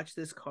watch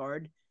this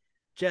card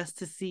just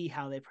to see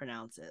how they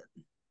pronounce it.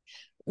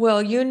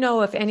 Well, you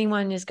know, if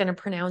anyone is going to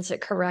pronounce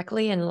it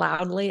correctly and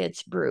loudly,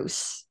 it's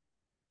Bruce.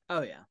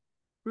 Oh yeah,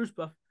 Bruce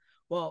Buff.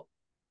 Well,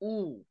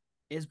 ooh,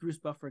 is Bruce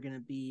Buffer gonna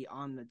be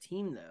on the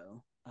team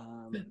though?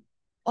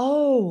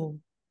 Oh,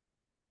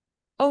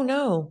 oh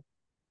no,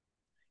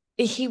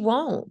 he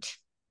won't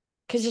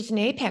because it's an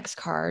Apex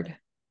card.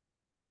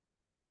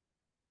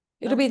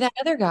 It'll Oh, be that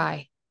other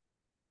guy.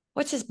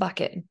 What's his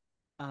bucket?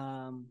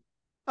 um,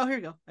 oh here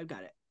we go. I've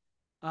got it.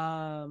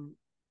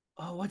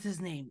 Oh, what's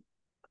his name?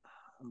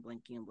 I'm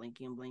blanking.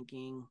 I'm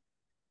blanking.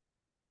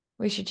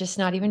 We should just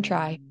not even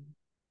try.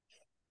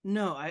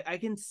 No, I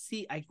can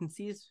see. I can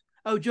see his.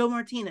 Oh, Joe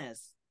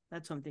Martinez.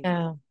 That's what I'm thinking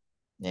of.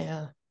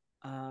 Yeah,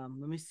 yeah.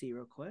 Let me see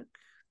real quick.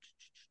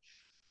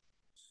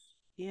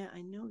 Yeah,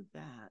 I know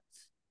that.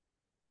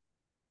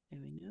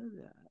 And I know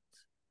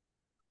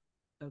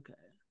that. Okay.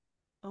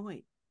 Oh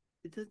wait,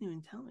 it doesn't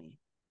even tell me.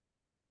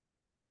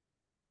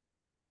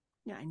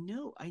 Yeah, I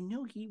know. I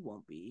know he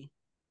won't be.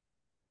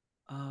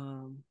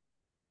 Um.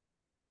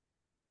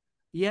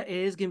 Yeah, it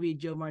is gonna be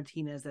Joe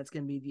Martinez. That's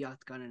gonna be the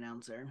Octagon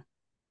announcer.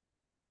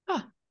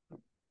 Huh.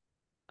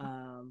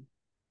 Um.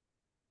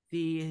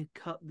 The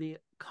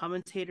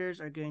commentators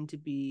are going to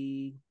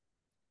be,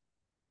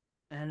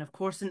 and of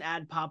course, an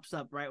ad pops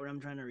up right when I'm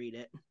trying to read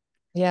it.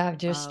 Yeah, Uh,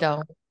 just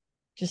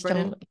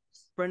Brendan don't.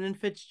 Brendan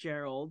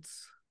Fitzgerald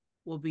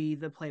will be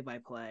the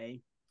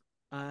play-by-play.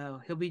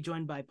 He'll be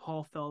joined by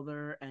Paul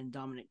Felder and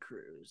Dominic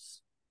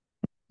Cruz.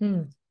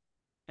 Hmm.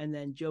 And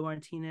then Joe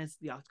Martinez,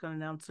 the Octagon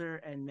announcer,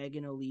 and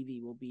Megan O'Leary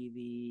will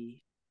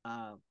be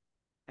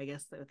I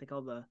guess what they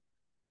call the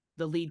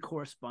lead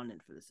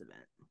correspondent for this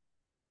event.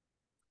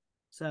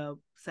 So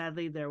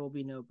sadly, there will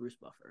be no Bruce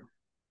Buffer.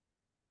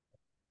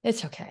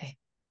 It's okay.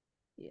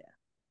 Yeah,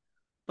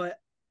 but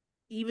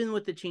even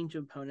with the change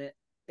of opponent,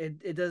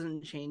 it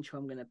doesn't change who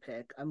I'm going to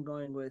pick. I'm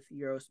going with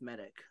Euros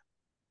Medic.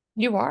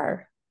 You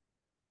are.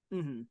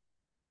 Mm-hmm.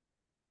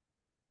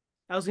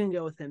 I was going to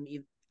go with him.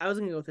 I was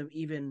going to go with him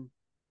even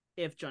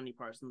if Johnny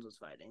Parsons was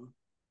fighting.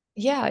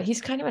 Yeah,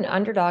 he's kind of an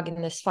underdog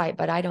in this fight,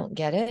 but I don't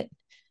get it.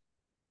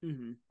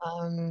 Mm-hmm.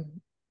 Um,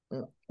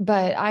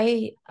 but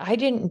I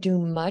didn't do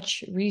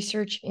much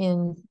research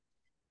into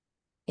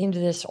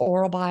this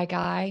oral by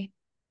guy,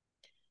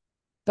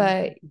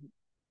 but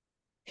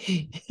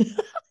I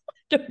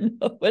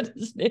don't know what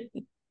his name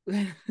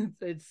is.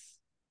 it's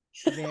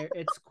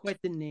it's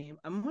quite the name.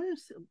 I'm wondering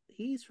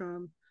he's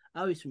from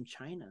he's from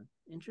China.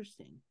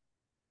 Interesting.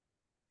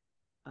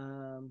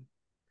 Um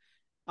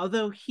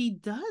Although he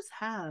does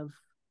have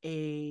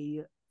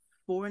a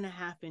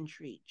 4.5 inch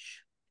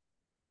reach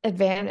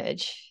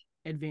Advantage.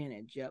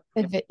 advantage. Yep.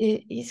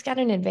 He's got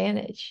an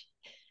advantage.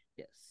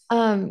 Yes.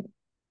 Um,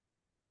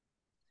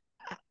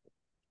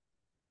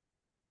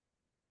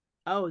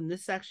 Oh, and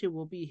this actually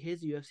will be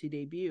his UFC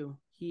debut.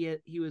 He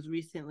was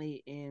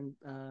recently in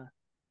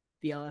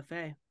the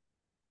LFA,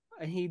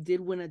 and he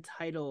did win a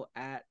title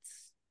at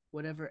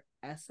whatever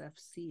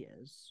SFC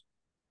is.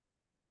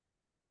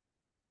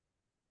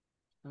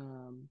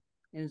 And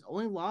his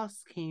only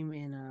loss came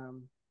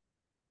in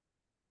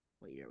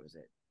what year was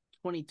it?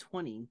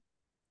 2020,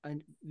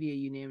 via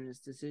unanimous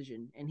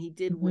decision, and he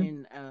did Mhm.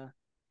 win.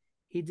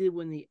 He did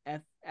win the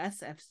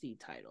SFC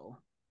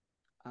title,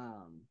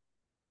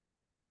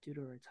 due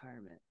to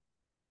retirement.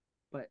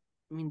 But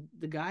I mean,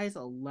 the guy's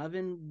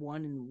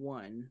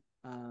 11-1-1.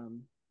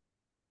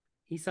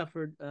 He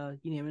suffered a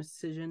unanimous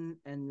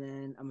decision and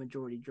then a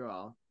majority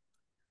draw.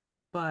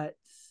 But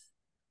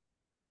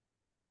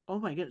oh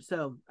my goodness!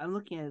 So I'm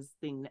looking at his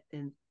thing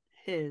in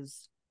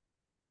his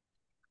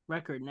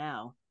record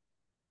now.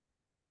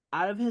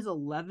 Out of his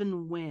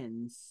 11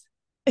 wins,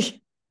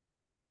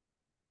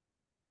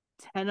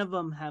 10 of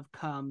them have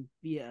come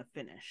via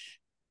finish.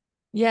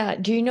 Yeah.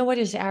 Do you know what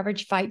his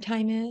average fight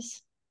time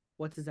is?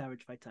 What's his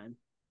average fight time?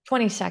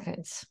 20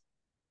 seconds.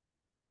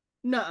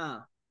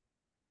 Nuh-uh.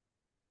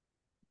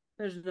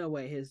 There's no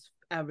way his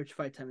average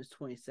fight time is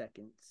 20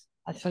 seconds.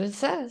 That's what it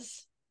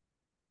says.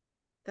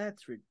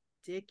 That's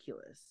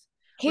ridiculous.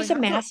 He's Wait,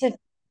 a massive,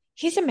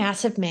 he's a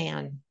massive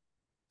man.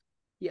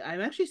 yeah,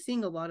 I'm actually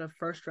seeing a lot of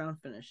first round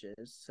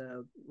finishes.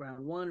 So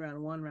round one,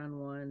 round one, round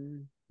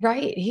one.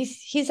 Right.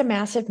 He's a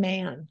massive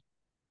man.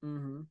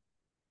 Mm-hmm.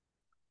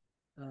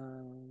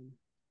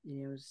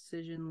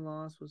 Decision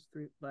loss was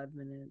 5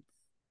 minutes.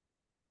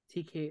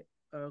 TK.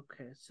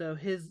 Okay, so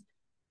his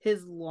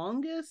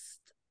longest,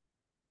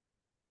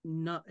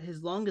 not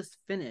his longest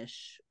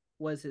finish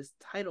was his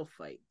title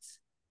fight,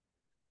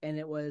 and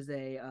it was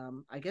a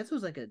I guess it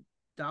was like a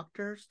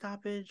doctor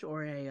stoppage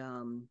or a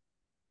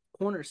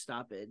corner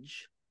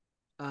stoppage,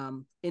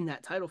 in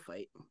that title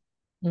fight.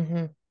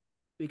 Mm-hmm.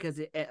 Because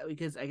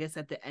I guess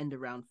at the end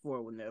of round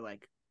 4 when they're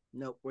like,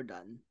 nope, we're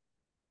done.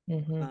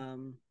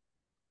 Mm-hmm.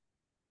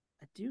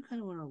 I do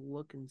kind of want to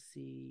look and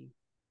see,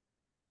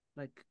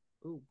 like,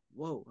 oh,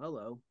 whoa,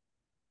 hello.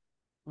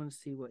 I want to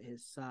see what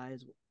his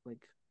size,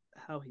 like,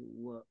 how he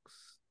looks.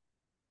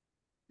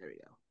 There we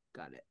go.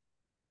 Got it.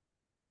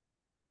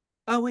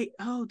 Oh wait,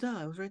 oh duh,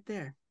 I was right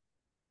there.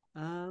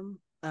 Oh,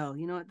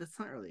 you know what? That's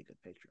not really a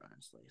good picture,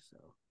 honestly. So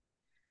let me go.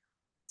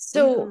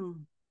 So,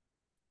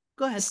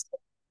 Go ahead.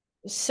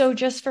 so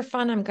just for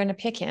fun, I'm going to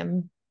pick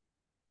him.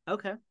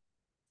 Okay.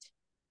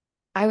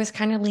 I was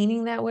kind of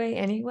leaning that way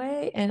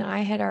anyway, and I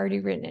had already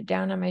written it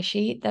down on my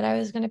sheet that I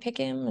was going to pick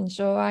him, and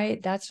so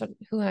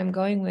who I'm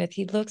going with.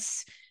 He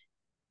looks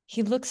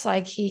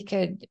like he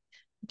could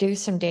do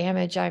some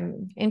damage.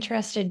 I'm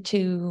interested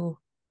to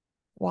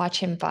watch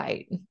him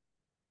fight.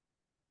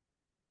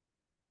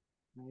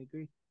 I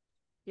agree.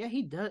 Yeah,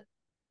 he does.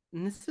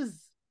 And this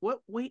is what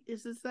weight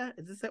is this at?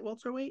 Is this at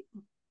welterweight?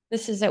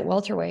 This is at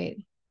welterweight.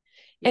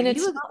 Yeah, And he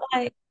it's look. not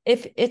like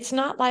if it's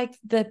not like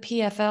the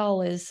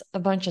PFL is a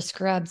bunch of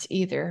scrubs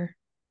either.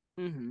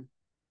 Mm-hmm.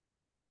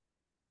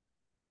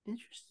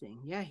 Interesting.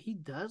 Yeah, he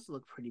does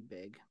look pretty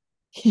big.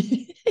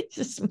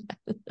 Just,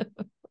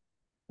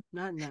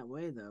 Not in that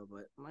way though,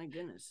 but my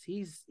goodness,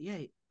 he's yeah.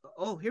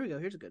 Oh, here we go.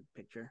 Here's a good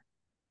picture.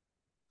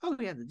 Oh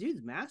yeah, the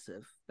dude's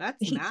massive.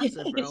 That's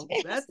massive, it's bro.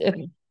 massive.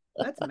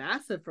 That's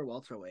massive for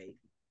welterweight.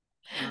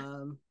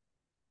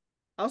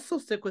 I'll still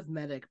stick with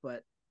Medic,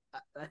 but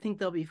I think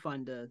they'll be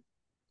fun to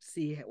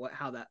see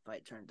how that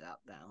fight turns out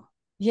now.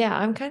 Yeah,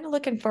 I'm kind of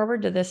looking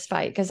forward to this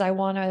fight because I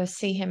want to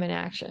see him in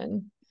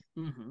action.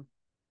 Mm-hmm.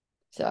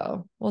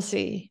 So we'll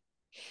see.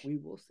 We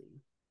will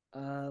see.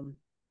 Um,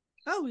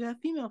 oh, we got a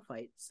female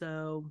fight,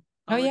 so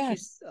Oh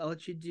yes, I'll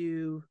let you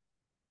do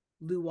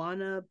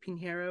Luana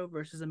Pinheiro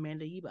versus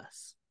Amanda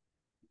Ibas.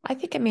 I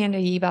think Amanda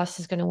Yibas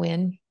is going to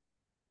win.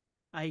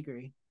 I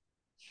agree.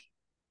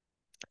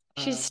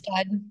 She's Um,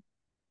 stud.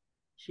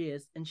 she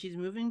is, and she's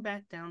moving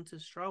back down to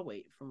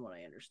strawweight, from what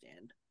I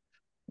understand.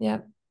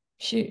 Yep,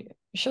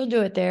 she'll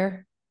do it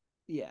there.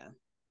 Yeah.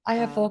 I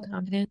have full Um,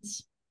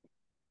 confidence.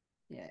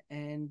 yeah,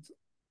 and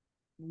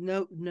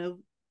no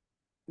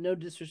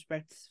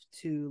disrespect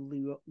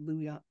to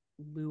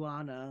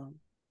Luana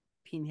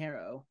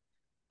Pinheiro.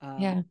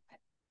 Yeah,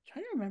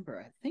 Trying to remember.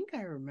 I think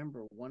I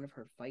remember one of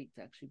her fights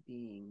actually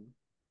being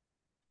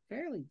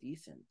fairly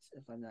decent,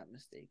 if I'm not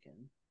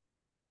mistaken.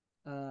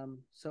 Oh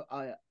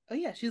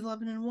yeah, she's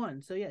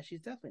 11-1. So yeah,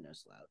 she's definitely no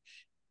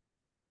slouch.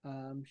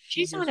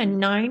 She she's on just a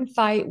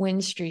 9-fight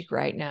win streak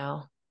right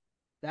now.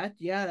 that's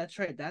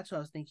right. That's what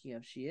I was thinking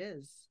of. She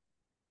is.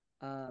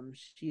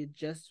 She had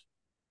just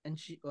and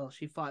she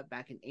fought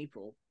back in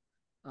April.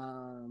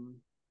 Um,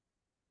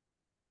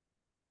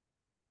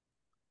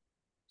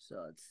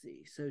 so let's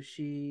see. So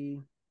she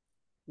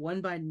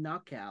won by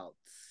knockouts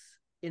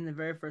in the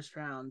very first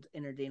round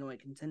in her Dana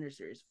White Contender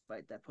Series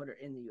fight that put her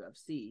in the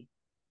UFC.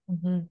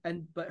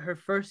 Mhm. But her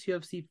first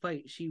UFC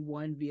fight, she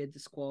won via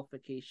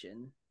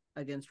disqualification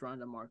against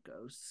Ronda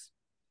Marcos.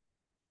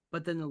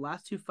 But then the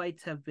last 2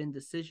 fights have been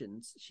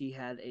decisions. She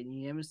had a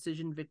unanimous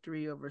decision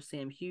victory over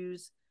Sam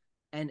Hughes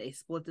and a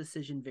split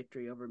decision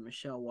victory over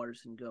Michelle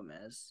Waterson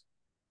Gomez.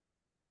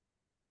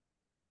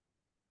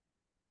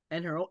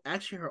 And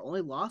her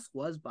only loss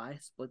was by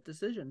split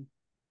decision.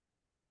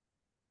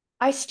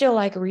 I still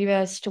like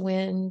Rivas to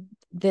win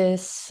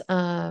this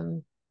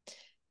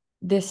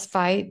this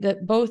fight.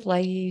 That both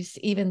ladies,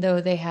 even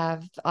though they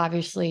have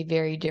obviously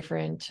very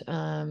different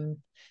a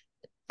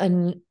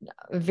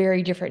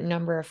very different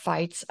number of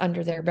fights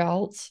under their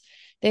belts,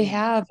 they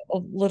have a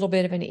little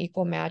bit of an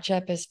equal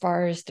matchup as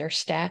far as their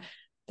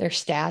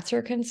stats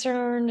are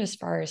concerned, as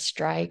far as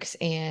strikes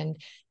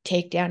and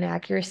takedown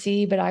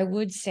accuracy. But I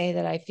would say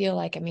that I feel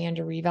like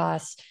Amanda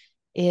Rivas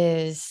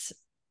is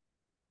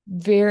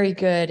very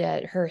good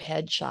at her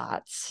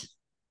headshots.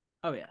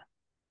 Oh yeah.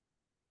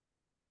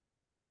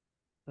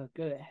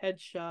 Good at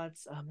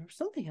headshots. There was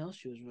something else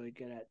she was really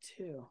good at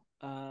too.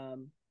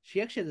 She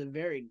actually has a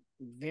very,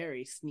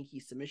 very sneaky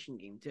submission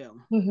game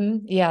too.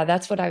 Mm-hmm. Yeah,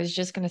 that's what I was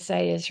just gonna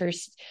say. Is her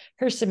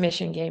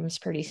submission game is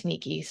pretty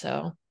sneaky.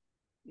 So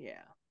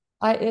yeah,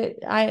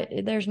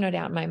 there's no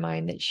doubt in my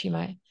mind that she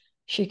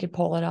could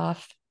pull it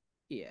off.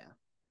 Yeah.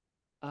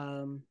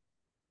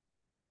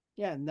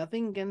 Yeah,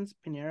 nothing against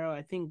Pinheiro.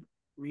 I think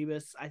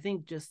Ribas, I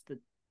think just the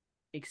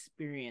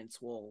experience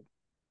will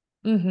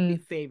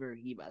favor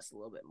Ribas a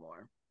little bit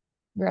more.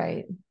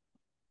 Right.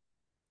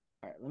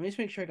 All right, let me just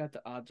make sure I got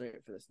the odds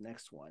right for this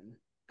next one,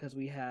 because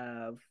we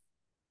have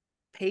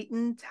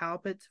Peyton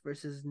Talbot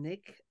versus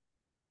Nick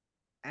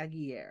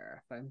Aguirre,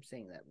 if I'm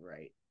saying that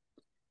right.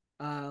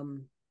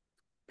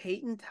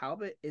 Peyton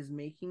Talbot is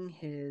making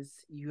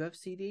his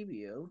UFC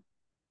debut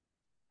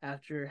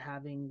after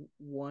having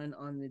won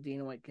on the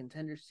Dana White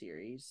Contender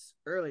Series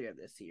earlier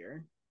this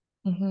year.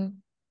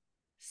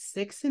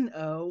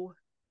 6-0,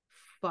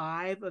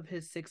 5 of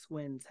his 6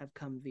 wins have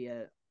come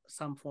via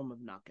some form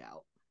of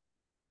knockout.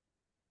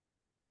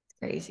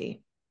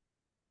 Crazy.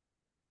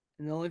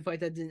 And the only fight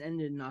that didn't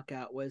end in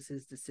knockout was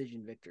his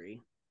decision victory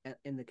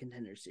in the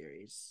Contender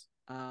Series.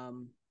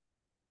 And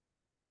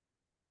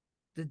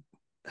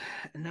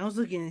I was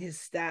looking at his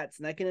stats,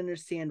 and I can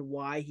understand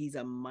why he's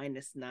a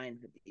 -9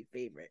 for the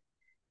favorite.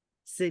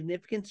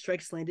 Significant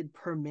strikes landed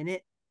per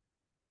minute,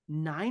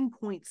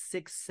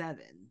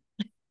 9.67.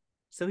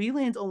 So he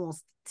lands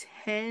almost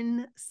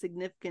 10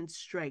 significant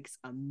strikes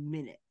a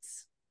minute.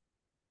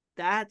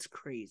 That's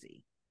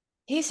crazy.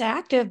 He's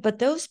active, but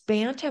those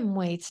bantam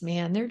weights,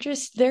 man,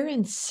 they're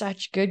in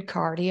such good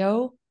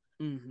cardio.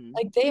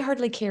 Like they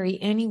hardly carry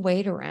any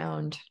weight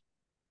around.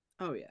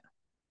 Oh yeah.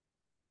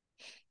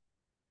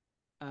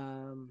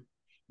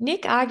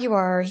 Nick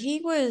Aguirre,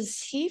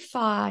 he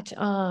fought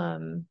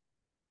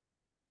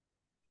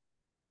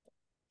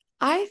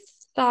I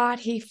thought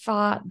he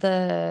fought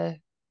the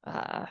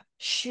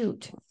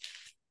shoot.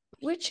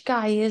 Which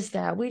guy is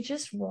that? We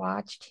just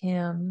watched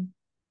him.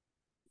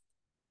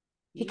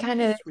 He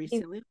kind of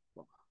recently.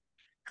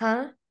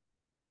 Huh?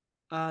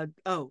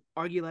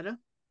 Argueta.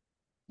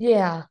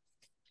 Yeah.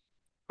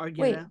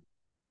 Argueta.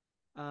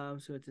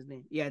 So what's his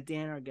name? Yeah,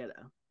 Dan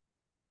Argueta.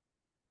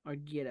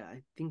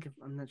 Argueta.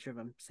 I'm not sure if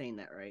I'm saying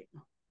that right.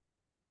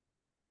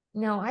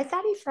 No, I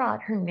thought he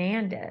fought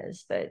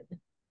Hernandez, but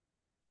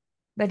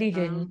he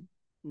didn't.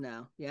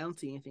 No. Yeah, I don't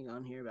see anything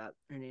on here about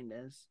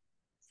Hernandez.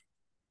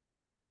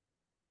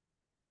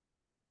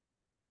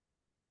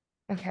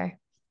 Okay.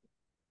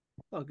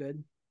 Oh,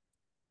 good.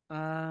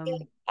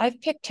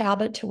 I've picked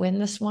Talbot to win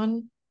this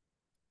one.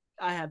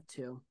 I have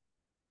too.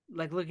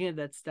 Like looking at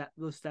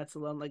those stats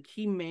alone, like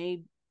he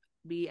may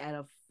be at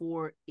a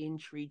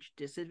 4-inch reach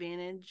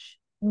disadvantage.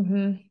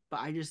 But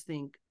I just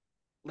think,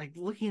 like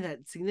looking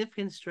at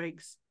significant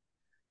strikes,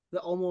 the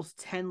almost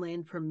 10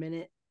 land per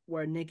minute,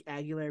 where Nick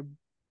Aguilar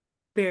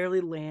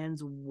barely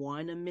lands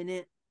 1 a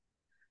minute.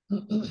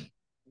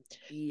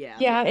 Yeah.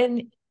 Yeah,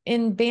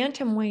 and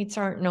bantamweights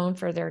aren't known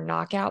for their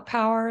knockout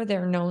power.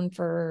 They're known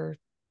for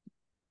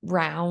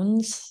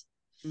rounds.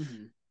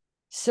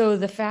 So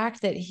the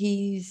fact that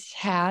he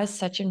has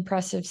such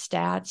impressive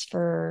stats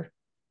for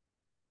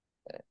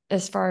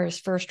as far as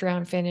first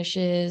round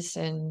finishes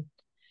and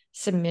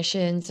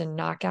submissions and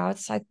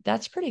knockouts,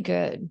 that's pretty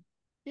good.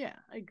 Yeah,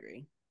 I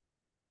agree.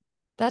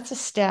 That's a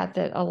stat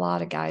that a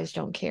lot of guys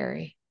don't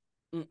carry.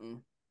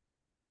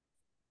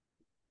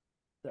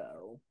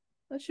 So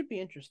that should be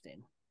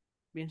interesting.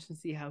 Be interesting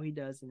to see how he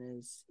does in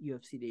his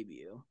UFC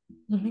debut.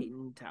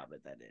 Peyton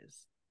Talbot, that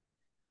is.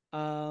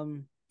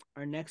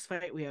 Our next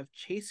fight, we have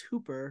Chase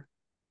Hooper,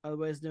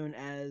 otherwise known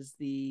as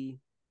the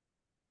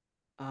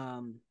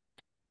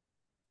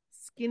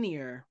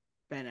skinnier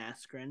Ben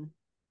Askren.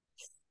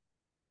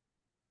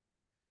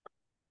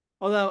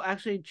 Although,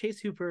 actually, Chase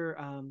Hooper,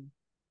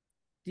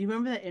 do you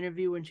remember that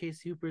interview when Chase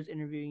Hooper is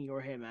interviewing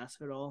Jorge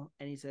Masvidal,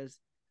 and he says,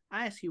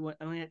 can I ask you one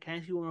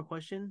more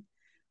question?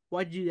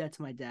 Why'd you do that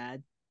to my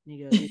dad? And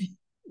he goes,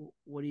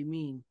 what do you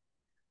mean?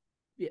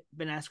 Yeah,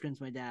 Ben Askren's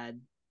my dad.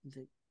 He's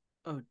like,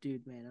 oh,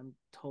 dude, man, I'm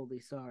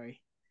totally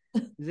sorry.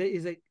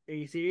 He's like, are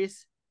you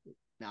serious?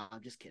 No,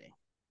 I'm just kidding.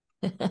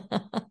 I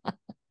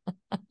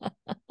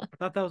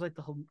thought that was like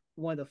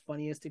one of the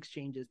funniest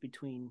exchanges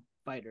between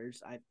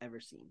fighters I've ever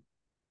seen.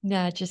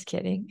 Nah, just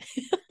kidding.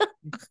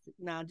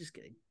 Nah, just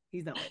kidding.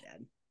 He's not my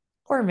dad.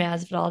 Poor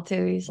Masvidal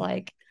too. He's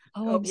like,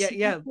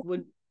 yeah.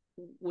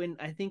 when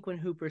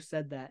Hooper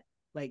said that,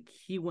 like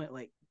he went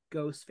like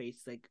ghost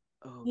face, like,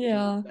 oh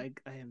Yeah. dude,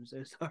 I am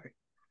so sorry.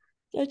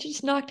 I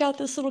just knocked out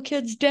this little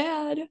kid's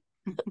dad.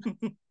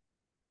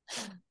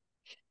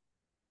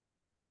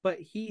 But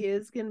he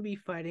is going to be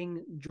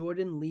fighting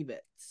Jordan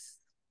Leavitt.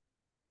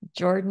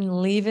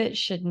 Jordan Leavitt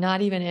should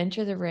not even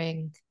enter the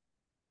ring.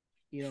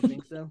 You don't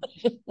think so?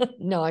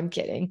 No, I'm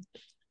kidding.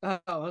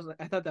 Oh,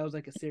 I thought that was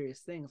like a serious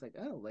thing. It's like,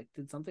 oh, like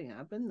did something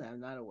happen that I'm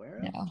not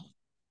aware of?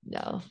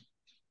 No.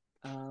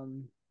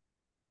 I'm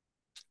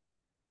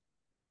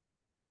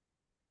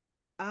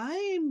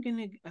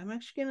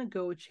actually gonna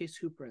go with Chase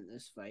Hooper in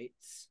this fight.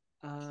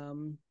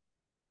 Um,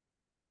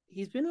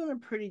 he's been on a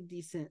pretty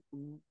decent.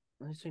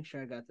 Let me just make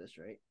sure I got this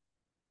right.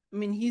 I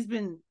mean, he's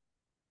been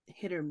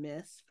hit or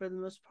miss for the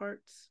most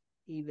part.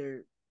 He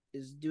either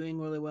is doing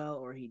really well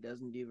or he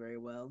doesn't do very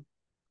well.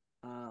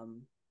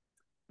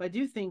 But I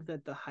do think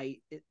that the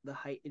height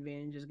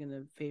advantage is going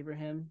to favor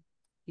him.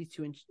 He's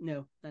 2 inches.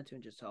 No, not 2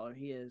 inches taller.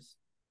 He is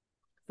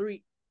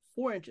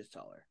 4 inches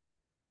taller.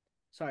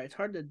 Sorry, it's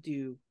hard to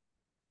do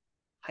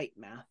height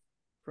math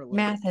for a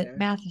little bit there.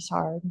 Math is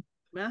hard.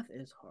 Math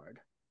is hard.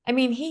 I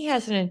mean, he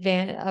has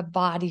a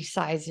body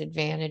size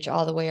advantage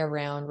all the way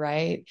around,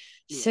 right?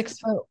 Yeah.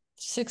 6'1",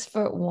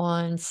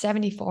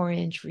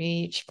 74-inch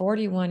reach,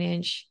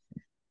 41-inch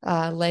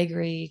leg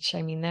reach.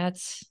 I mean,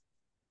 that's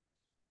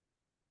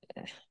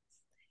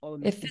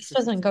if this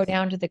doesn't go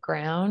down to the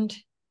ground,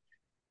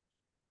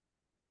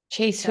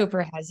 Chase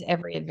Hooper has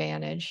every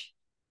advantage.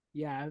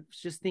 Yeah, I was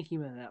just thinking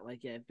about that.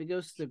 Like, yeah, if it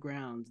goes to the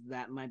ground,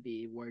 that might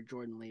be where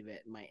Jordan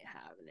Leavitt might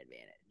have an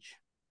advantage.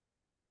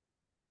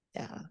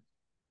 Yeah.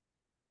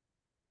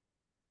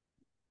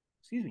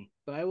 Excuse me,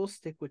 but I will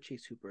stick with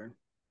Chase Hooper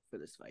for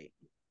this fight.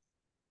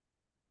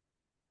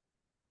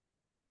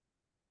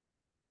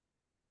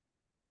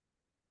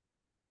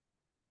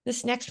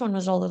 This next one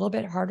was a little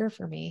bit harder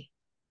for me.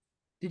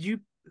 Who'd you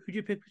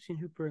pick between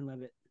Hooper and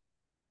Leavitt?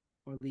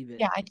 Or Leavitt?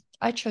 Yeah,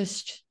 I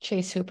chose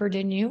Chase Hooper,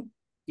 didn't you?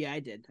 Yeah, I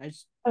did. I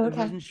Okay.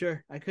 wasn't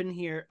sure. I couldn't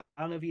hear.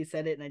 I don't know if you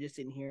said it and I just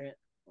didn't hear it.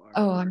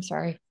 Oh, I'm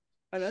sorry.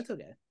 Oh, no, that's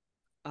okay.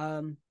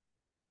 But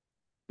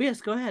yes,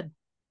 go ahead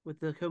with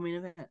the co-main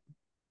event.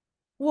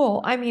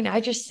 Well, I mean, I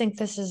just think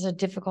this is a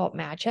difficult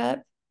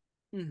matchup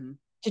to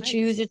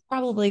choose. It's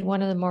probably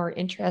one of the more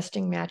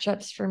interesting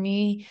matchups for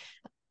me,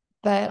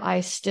 but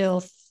I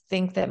still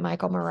think that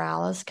Michael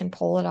Morales can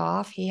pull it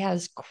off. He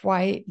has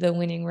quite the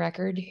winning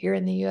record here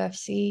in the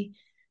UFC.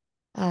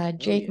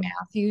 Jake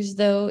Matthews,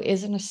 though,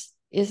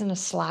 isn't a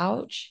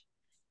slouch.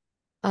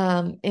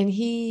 And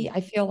he,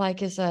 I feel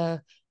like, is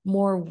a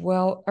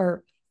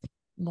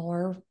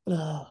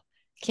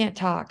can't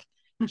talk.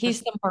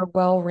 He's the more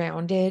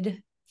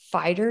well-rounded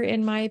fighter,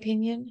 in my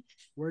opinion.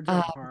 Words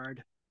are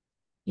hard.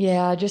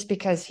 Yeah, just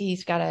because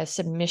he's got a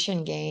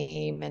submission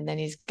game, and then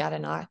he's got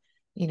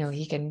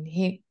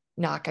he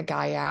knock a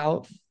guy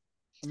out.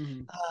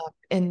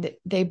 And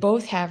they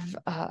both have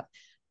kind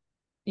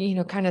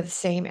of the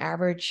same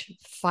average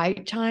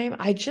fight time.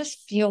 I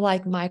just feel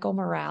like Michael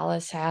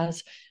Morales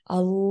has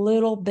a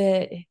little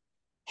bit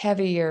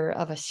heavier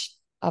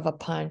of a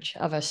punch,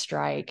 of a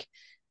strike.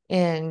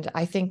 And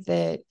I think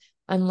that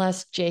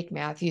unless Jake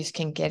Matthews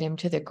can get him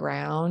to the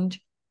ground,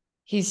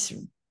 he's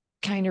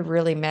kind of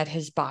really met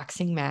his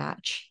boxing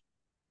match.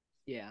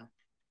 Yeah.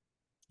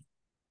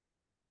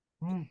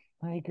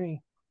 I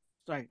agree.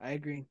 Sorry, I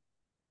agree.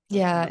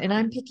 Yeah, and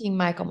I'm picking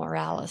Michael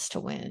Morales to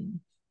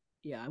win.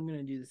 Yeah, I'm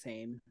gonna do the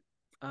same.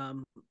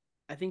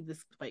 I think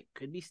this fight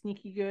could be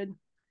sneaky good,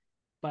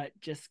 but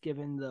just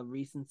given the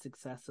recent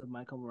success of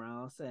Michael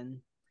Morales, and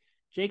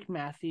Jake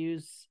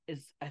Matthews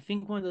is, I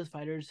think, one of those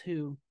fighters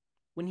who,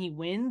 when he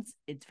wins,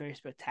 it's very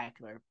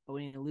spectacular, but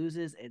when he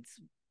loses, it's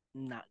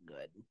not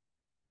good.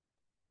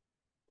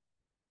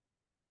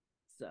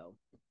 So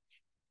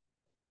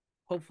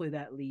hopefully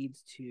that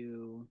leads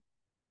to,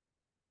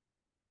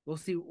 we'll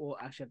see. We'll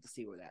actually have to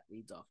see where that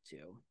leads off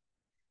to.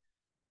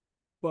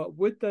 But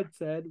with that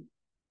said,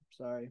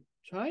 sorry,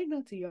 try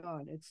not to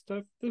yawn. It's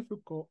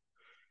difficult.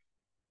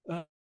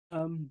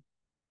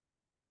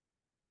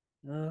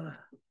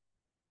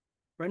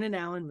 Brendan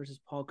Allen versus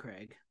Paul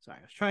Craig. Sorry,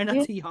 I was trying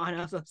not to yawn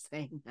as I was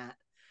saying that.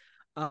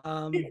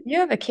 You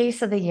have a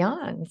case of the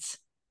yawns.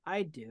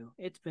 I do.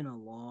 It's been a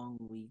long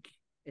week.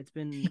 It's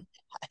been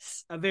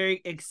a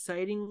very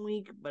exciting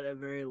week, but a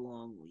very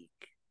long week.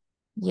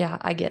 Yeah,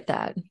 I get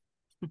that.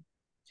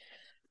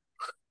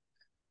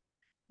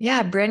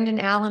 Yeah, Brendan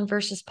Allen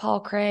versus Paul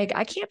Craig.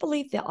 I can't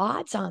believe the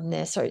odds on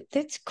this.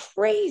 That's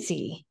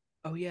crazy.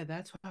 Oh yeah,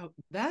 that's what I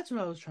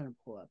was trying to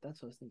pull up. That's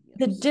what I was thinking.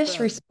 The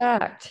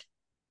disrespect.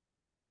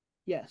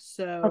 Yes.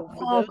 So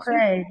Paul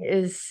Craig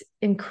is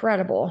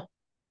incredible.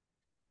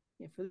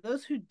 Yeah, for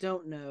those who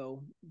don't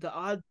know, the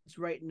odds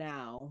right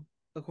now,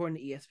 according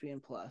to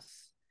ESPN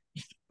Plus,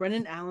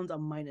 Brendan Allen's a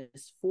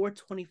minus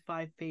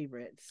 425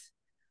 favorites,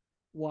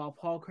 while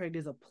Paul Craig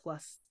is a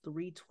plus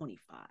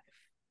 325,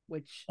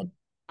 which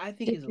I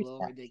think is a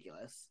little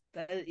ridiculous.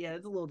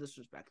 It's a little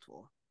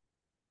disrespectful.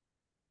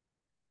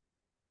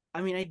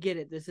 I mean, I get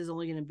it. This is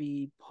only going to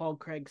be Paul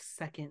Craig's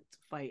second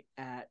fight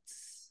at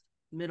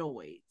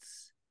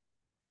middleweights.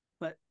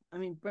 But I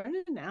mean,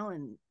 Brendan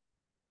Allen,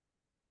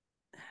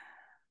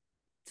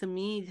 to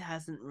me,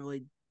 hasn't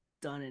really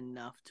done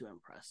enough to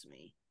impress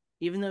me.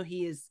 Even though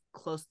he is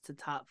close to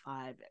top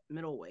 5 at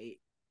middleweight,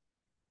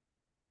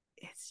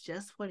 it's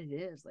just what it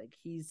is. Like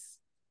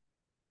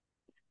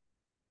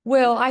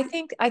Well, I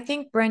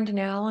think Brendan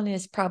Allen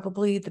is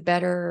probably the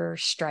better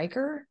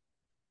striker,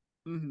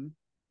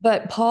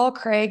 but Paul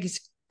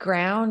Craig's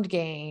ground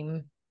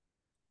game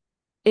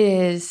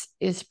is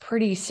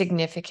pretty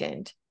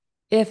significant.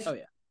 If oh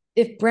yeah,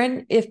 if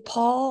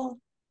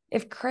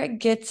Craig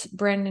gets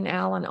Brendan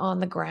Allen on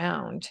the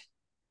ground,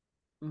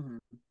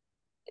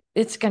 this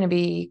is going to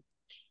be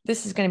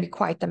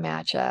quite the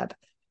matchup.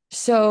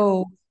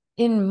 So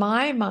in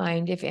my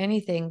mind, if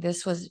anything,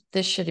 this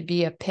should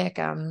be a pick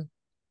 'em.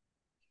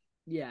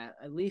 Yeah,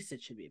 at least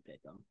it should be a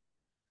pick 'em.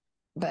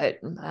 But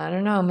I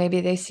don't know,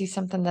 maybe they see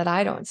something that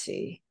I don't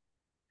see.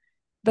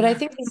 But I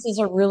think this is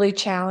a really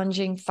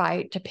challenging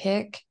fight to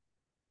pick.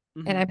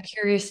 And I'm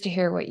curious to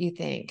hear what you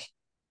think.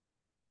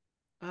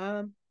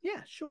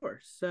 Yeah,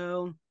 sure.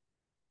 So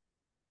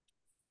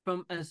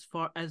from as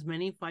far as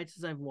many fights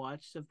as I've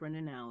watched of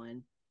Brendan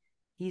Allen,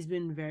 he's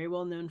been very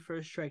well known for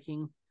his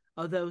striking.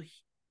 Although,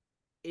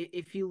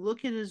 if you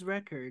look at his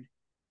record,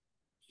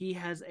 he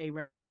has a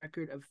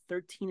record of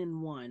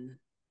 13-1.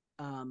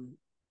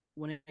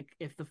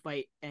 If the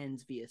fight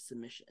ends via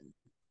submission,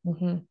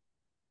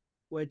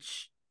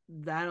 which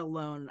that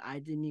alone I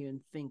didn't even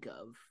think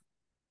of.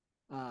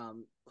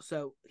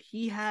 So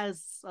he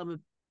has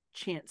some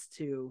chance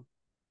to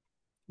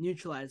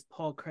neutralize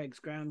Paul Craig's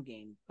ground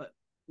game. But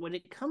when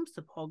it comes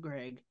to Paul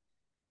Craig,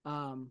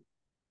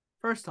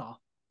 first off,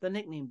 the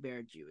nickname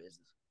Bear Jew is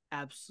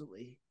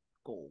absolutely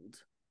gold.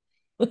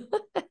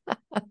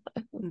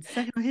 And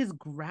second, his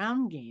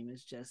ground game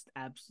is just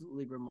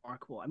absolutely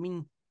remarkable. I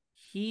mean,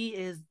 he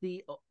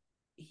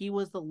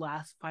was the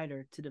last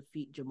fighter to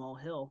defeat Jamal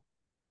Hill.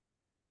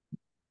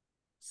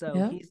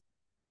 So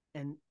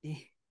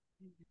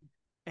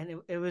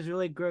it was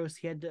really gross.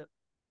 He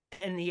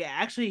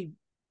actually,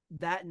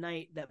 that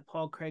night that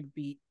Paul Craig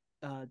beat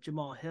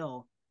Jamal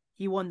Hill,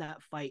 he won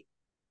that fight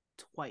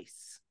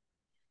twice.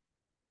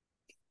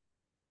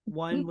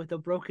 One with a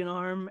broken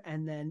arm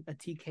and then a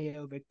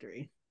TKO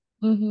victory.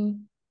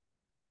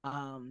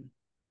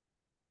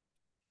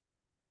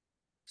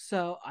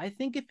 So I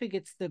think if it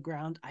gets to the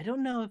ground, I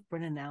don't know if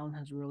Brendan Allen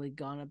has really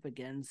gone up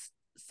against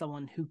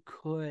someone who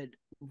could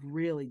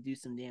really do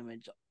some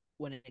damage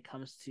when it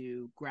comes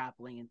to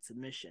grappling and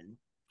submission.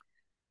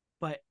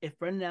 But if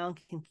Brendan Allen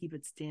can keep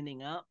it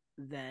standing up,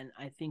 then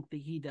I think that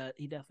he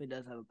definitely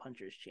does have a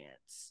puncher's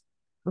chance.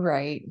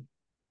 Right.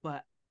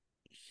 But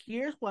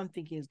here's what I'm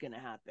thinking is going to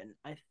happen.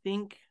 I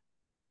think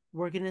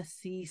we're going to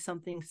see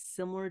something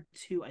similar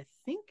to, I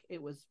think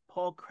it was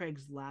Paul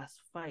Craig's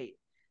last fight,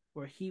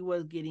 where he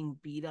was getting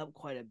beat up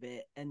quite a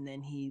bit, and then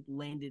he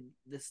landed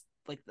this,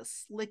 like, the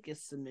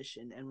slickest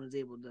submission and was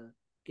able to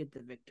get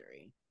the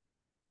victory.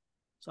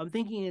 So I'm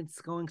thinking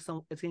it's going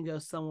to go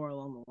somewhere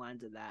along the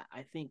lines of that.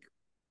 I think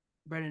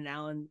Brendan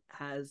Allen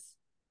has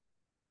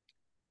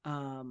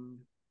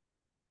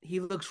he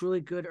looks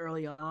really good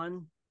early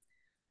on,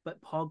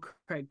 but Paul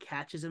Craig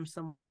catches him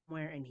somewhere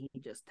and he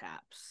just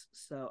taps.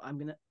 So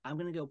I'm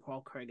gonna go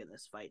Paul Craig in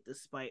this fight,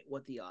 despite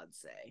what the odds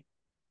say.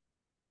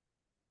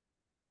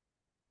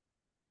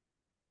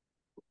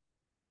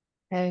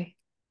 Okay.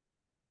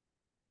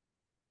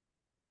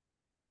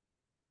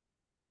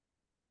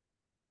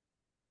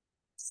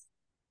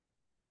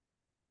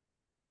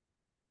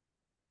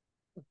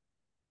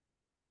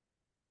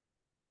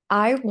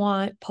 I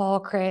want Paul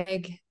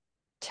Craig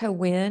to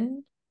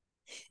win,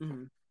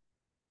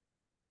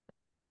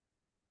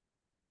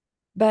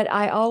 but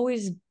I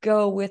always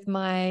go with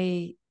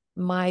my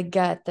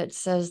gut that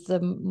says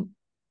the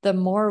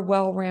more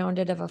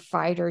well-rounded of a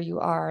fighter you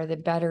are, the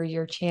better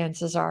your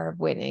chances are of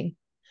winning.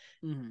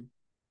 And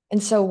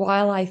so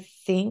while I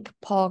think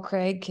Paul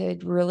Craig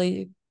could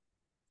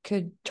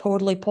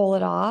totally pull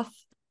it off,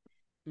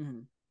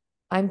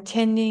 I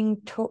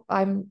think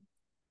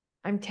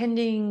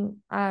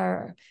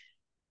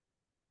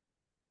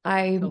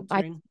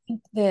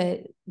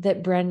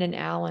that Brendan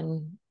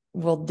Allen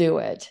will do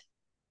it.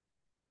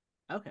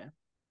 Okay.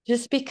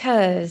 Just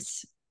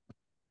because,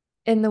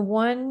 in the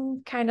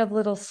one kind of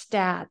little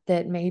stat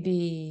that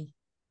maybe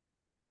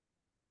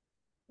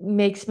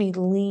makes me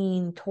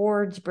lean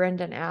towards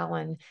Brendan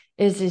Allen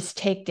is his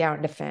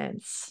takedown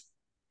defense.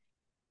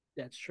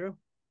 That's true.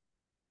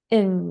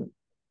 And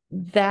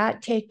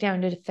that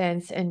takedown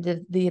defense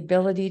and the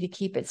ability to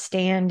keep it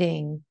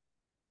standing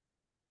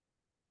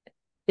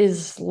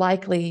is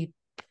likely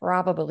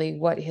probably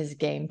what his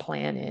game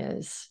plan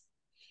is.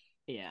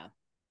 Yeah.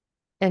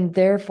 And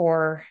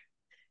therefore,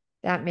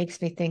 that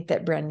makes me think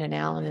that Brendan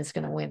Allen is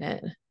going to win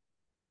it.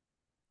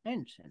 I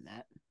understand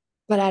that.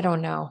 But I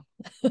don't know.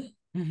 I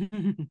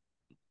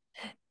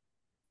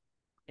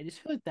just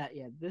feel like that,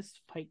 this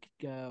fight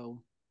could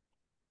go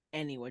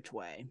any which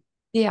way.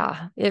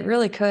 Yeah, it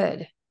really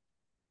could.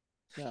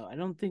 So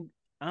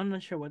I'm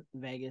not sure what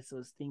Vegas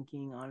was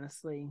thinking,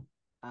 honestly.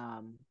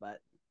 But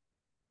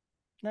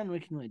Nothing we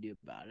can really do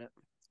about it.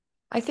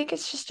 I think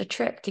it's just a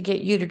trick to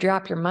get you to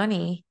drop your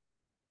money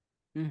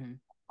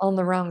on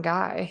the wrong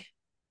guy.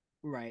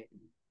 Right.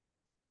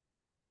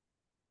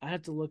 I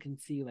have to look and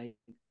see like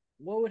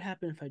what would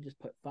happen if I just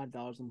put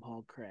 $5 on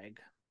Paul Craig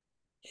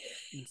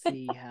and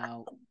see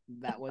how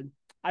that would.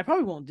 I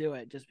probably won't do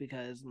it just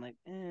because I'm like,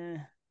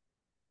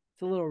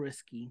 it's a little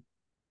risky.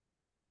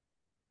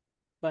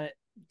 But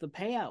the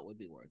payout would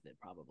be worth it,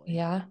 probably.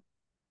 Yeah.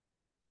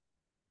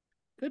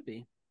 Could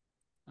be.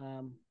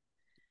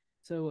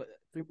 So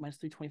minus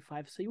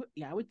 325. So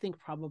I would think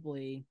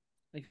probably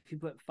like if you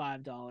put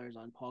 $5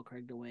 on Paul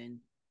Craig to win,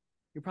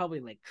 you're probably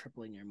like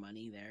tripling your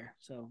money there.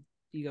 So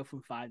you go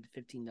from $5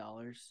 to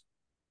 $15.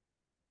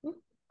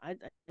 I'd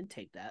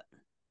take that.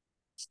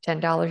 It's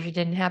 $10 you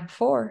didn't have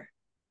before.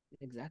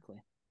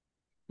 Exactly.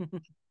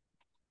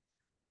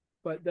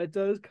 But that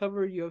does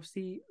cover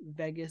UFC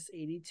Vegas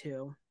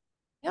 82.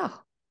 Yeah.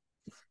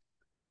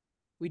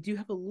 We do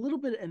have a little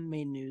bit of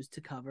MMA news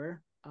to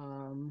cover.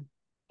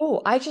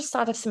 Oh, I just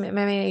thought of some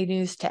MMA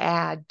news to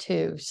add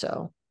too.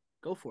 So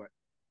Go for it.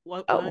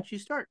 Why Oh. don't you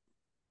start?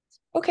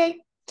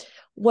 Okay.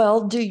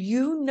 Well, do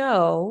you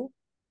know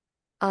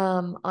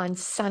on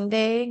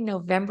Sunday,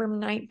 November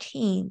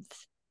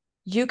 19th,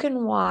 you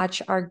can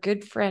watch our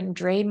good friend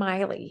Dre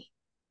Miley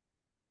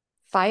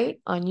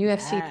fight on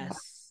UFC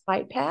Yes.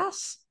 Fight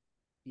Pass?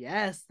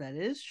 Yes, that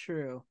is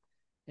true.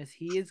 As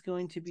he is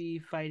going to be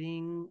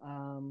fighting.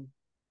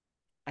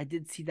 I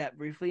did see that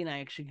briefly, and I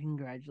actually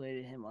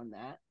congratulated him on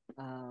that.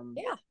 Yeah.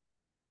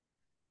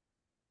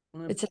 I'm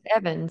gonna- It's an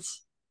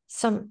Evans,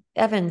 some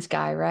Evans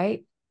guy,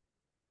 right?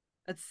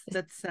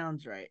 that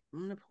sounds right.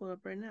 I'm gonna pull it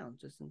up right now,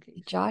 just in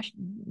case. Josh,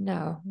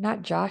 no,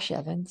 not Josh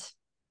Evans.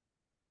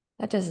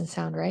 That doesn't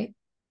sound right.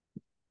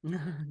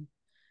 I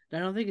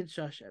don't think it's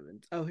Josh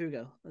Evans. Oh, here we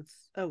go.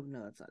 Oh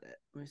no, that's not it.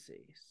 Let me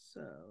see.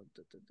 So,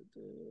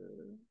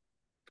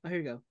 oh, here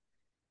we go.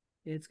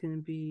 It's gonna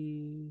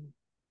be.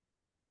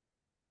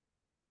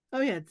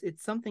 Oh yeah,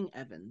 it's something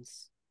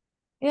Evans.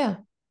 Yeah.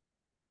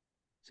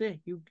 So yeah,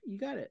 you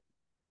got it.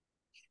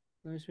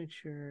 Let me just make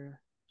sure.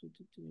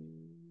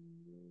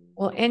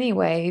 Well,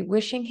 anyway,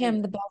 wishing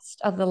him the best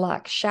of the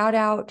luck. Shout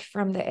out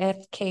from the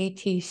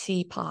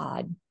FKTC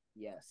pod.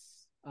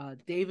 Yes.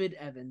 David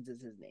Evans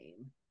is his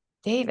name.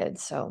 David.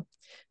 So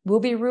we'll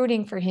be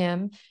rooting for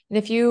him. And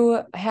if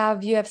you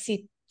have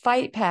UFC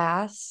Fight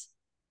Pass,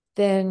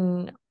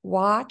 then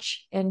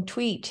watch and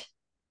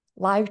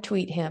live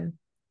tweet him.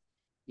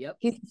 Yep.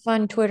 He's a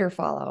fun Twitter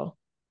follow.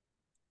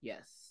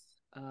 Yes.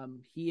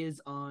 He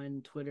is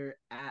on Twitter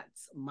at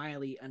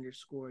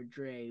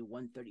Miley_Dre135.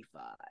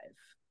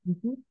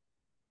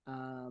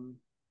 I'm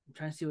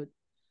trying to see what.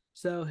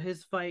 So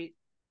his fight,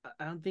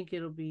 I don't think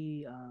it'll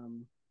be.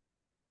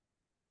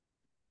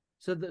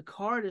 So the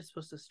card is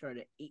supposed to start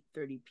at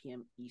 8:30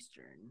 p.m.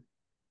 Eastern.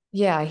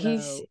 Yeah,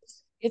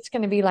 it's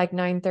going to be like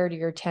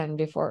 9:30 or 10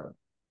 before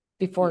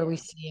we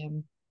see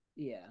him.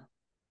 Yeah.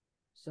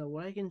 So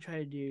what I can try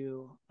to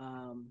do,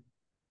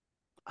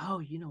 oh,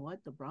 you know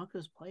what? The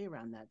Broncos play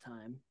around that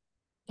time.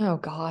 Oh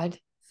God.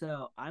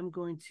 So I'm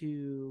going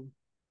to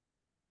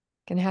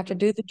gonna have to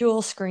do the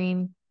dual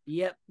screen.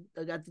 Yep,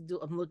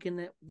 I'm looking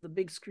at the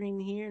big screen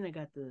here, and I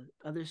got the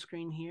other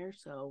screen here,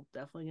 so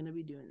definitely gonna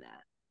be doing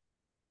that.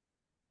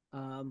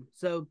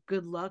 So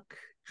good luck,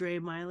 Dre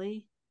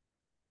Miley,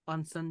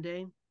 on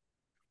Sunday.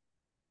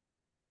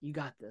 You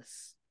got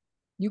this.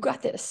 You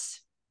got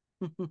this.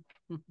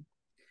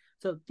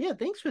 So yeah,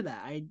 thanks for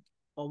that. I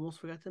almost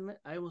forgot to.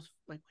 I was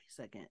like, wait a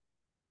second.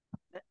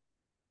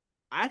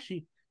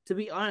 Actually, to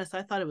be honest,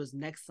 I thought it was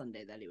next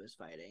Sunday that he was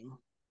fighting.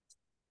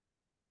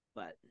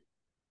 But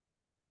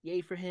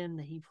yay for him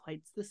that he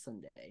fights this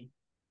Sunday.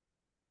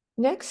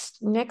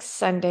 Next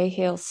Sunday,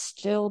 he'll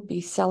still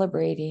be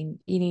celebrating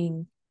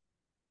eating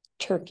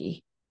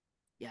turkey.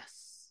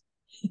 Yes.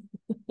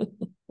 I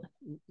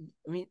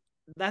mean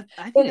that.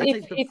 I But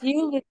think that's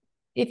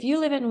if you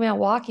live in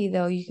Milwaukee,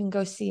 though, you can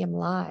go see him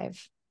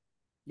live.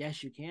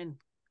 Yes, you can.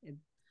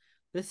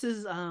 This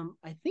is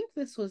I think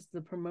this was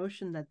the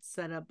promotion that's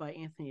set up by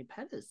Anthony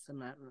Pettis. I'm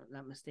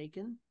not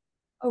mistaken.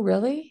 Oh,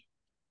 really?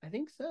 I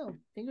think so.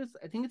 I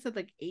think it's at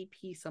like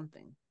AP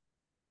something.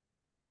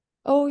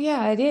 Oh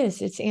yeah, it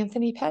is. It's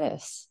Anthony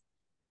Pettis.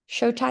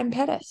 Showtime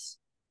Pettis.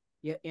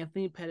 Yeah,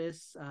 Anthony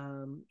Pettis.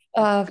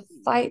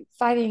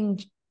 Fighting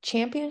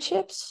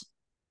championships.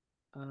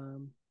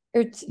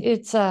 It's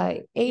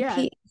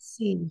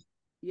APC.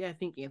 Yeah, I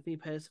think Anthony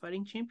Pettis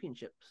Fighting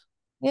Championships.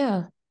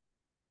 Yeah.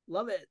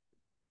 Love it.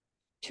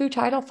 2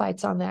 title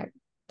fights on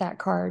that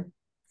card.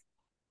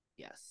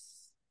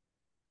 Yes.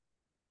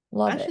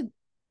 Love it.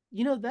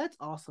 You know, that's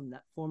awesome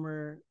that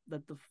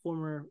the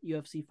former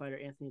UFC fighter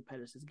Anthony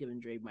Pettis has given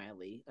Dre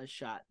Miley a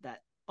shot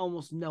that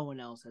almost no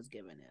one else has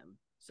given him.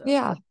 So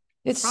yeah,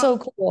 it's so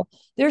cool.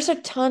 There's a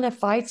ton of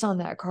fights on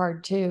that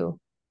card too.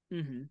 2,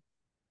 3,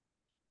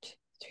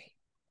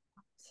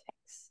 4,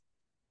 6.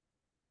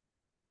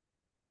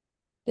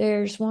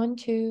 There's 1,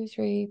 2,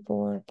 3,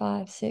 4,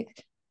 5, 6,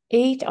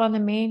 8 on the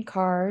main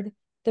card.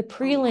 The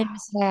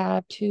prelims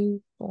have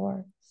 2,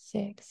 4,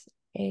 6,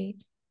 8.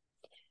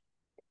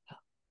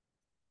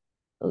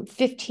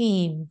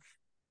 15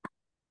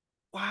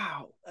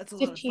 Wow, that's a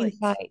lot of 15 fights.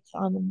 fights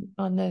on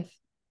the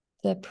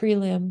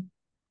prelim.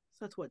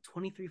 So that's what,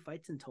 23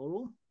 fights in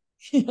total?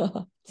 Yeah,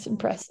 it's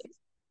impressive.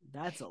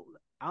 I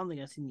don't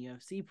think I've seen the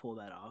UFC pull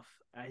that off.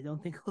 I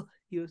don't think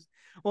UFC.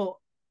 Well,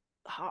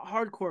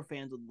 hardcore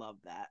fans would love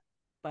that,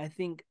 but I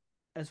think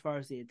as far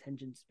as the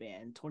attention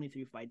span,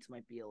 23 fights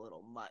might be a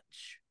little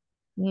much.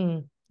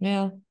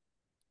 Yeah.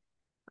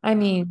 I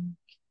mean,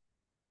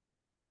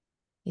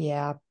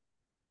 yeah.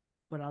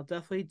 But I'll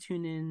definitely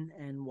tune in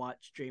and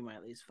watch Dre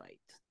Miley's fight.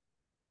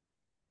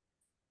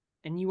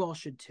 And you all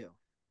should too.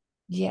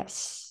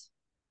 Yes.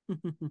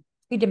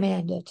 We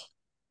demand it.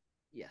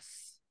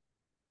 Yes.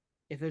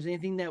 If there's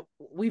anything that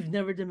we've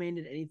never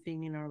demanded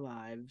anything in our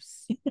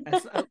lives,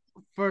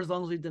 for as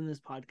long as we've done this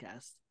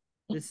podcast,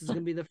 this is going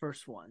to be the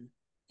first one.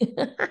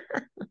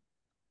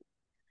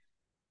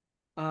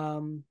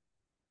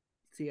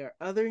 See our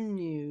other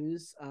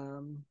news.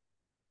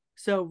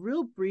 So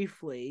real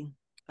briefly,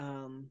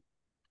 found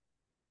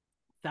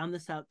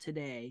this out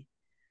today.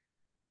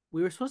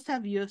 We were supposed to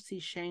have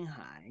UFC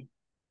Shanghai.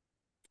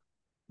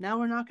 Now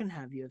we're not going to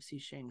have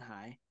UFC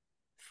Shanghai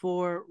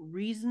for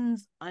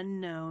reasons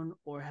unknown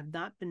or have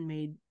not been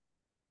made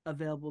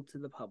available to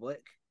the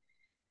public.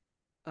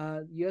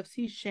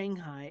 UFC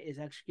Shanghai is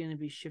actually going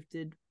to be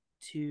shifted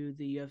to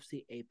the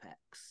UFC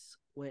Apex,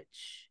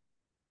 which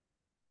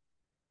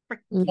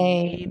freaking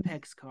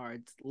Apex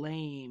cards,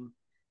 lame.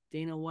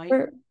 Dana White,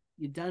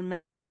 you done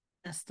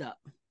messed up.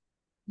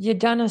 You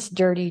done us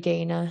dirty,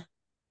 Dana.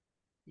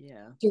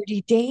 Yeah.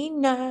 Dirty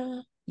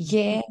Dana.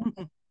 Yeah.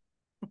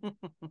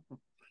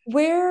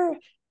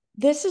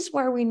 This is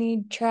where we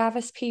need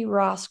Travis P.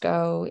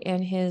 Roscoe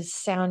and his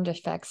sound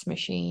effects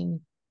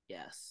machine.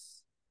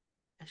 Yes.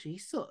 Actually,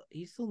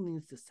 he still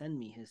needs to send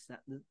me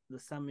the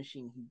sound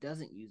machine he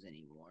doesn't use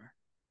anymore.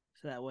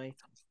 So that way,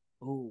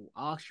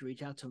 I'll actually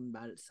reach out to him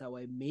about it. So that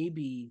way,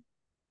 maybe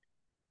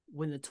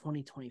when the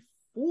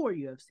 2024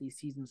 UFC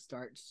season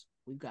starts,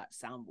 we've got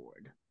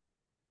soundboard.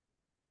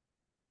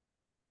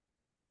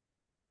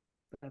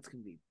 But that's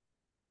gonna be.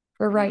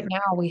 For right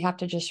now, we have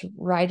to just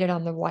write it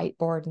on the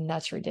whiteboard, and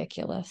that's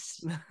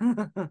ridiculous.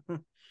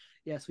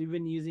 Yes, we've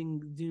been using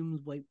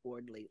Zoom's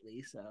whiteboard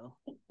lately, so.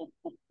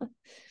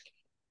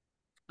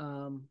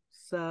 I'll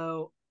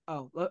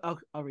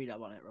read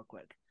up on it real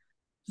quick.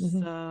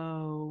 Mm-hmm.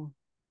 So,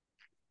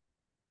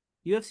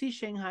 UFC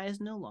Shanghai is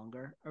no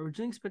longer.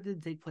 Originally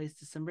expected to take place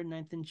December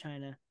 9th in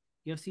China,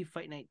 UFC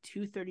Fight Night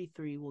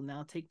 233 will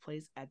now take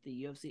place at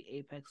the UFC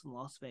Apex in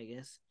Las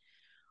Vegas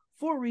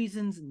for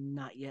reasons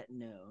not yet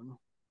known.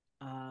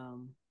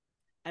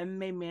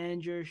 MMA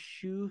manager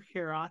Shu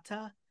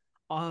Hirata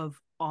of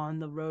On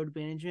the Road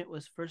Management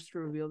was first to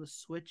reveal the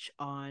switch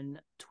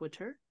on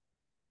Twitter.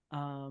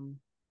 And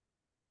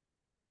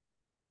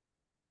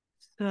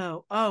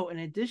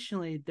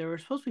additionally, there were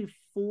supposed to be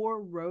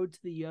 4 Road to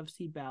the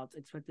UFC bouts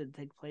expected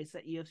to take place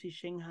at UFC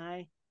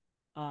Shanghai,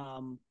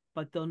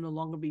 but they'll no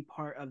longer be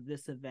part of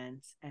this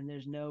event, and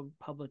there's no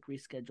public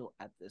reschedule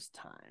at this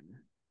time.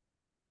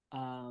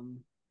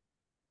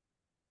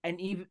 And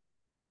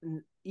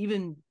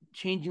even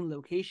changing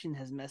location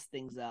has messed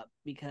things up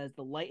because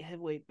the light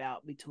heavyweight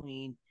bout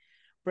between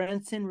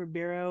Branson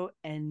Ribeiro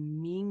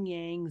and Ming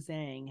Yang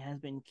Zhang has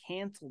been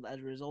canceled as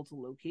a result of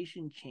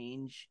location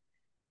change.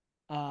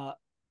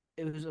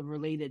 It was a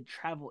related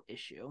travel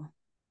issue.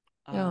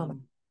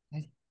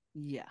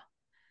 Yeah.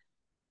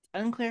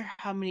 Unclear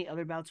how many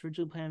other bouts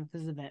originally planned for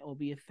this event will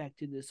be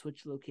affected to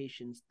switch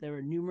locations. There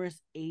were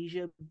numerous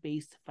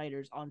Asia-based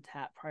fighters on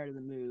tap prior to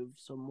the move,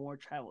 so more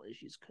travel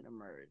issues could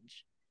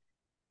emerge.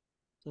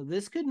 So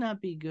this could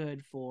not be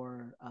good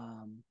for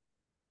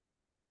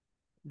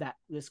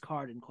this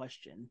card in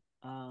question.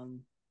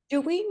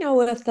 Do we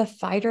know if the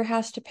fighter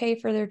has to pay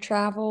for their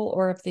travel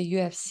or if the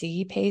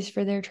UFC pays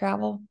for their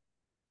travel?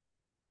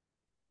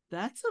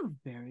 That's a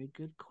very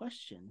good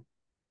question.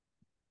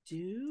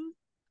 Do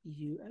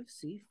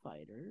UFC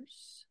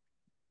fighters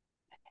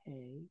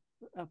pay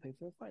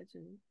for fights?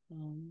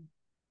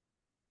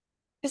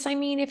 Because I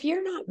mean, if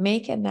you're not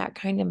making that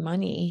kind of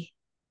money,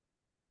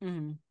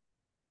 I'm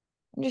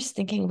just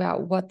thinking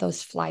about what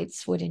those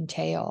flights would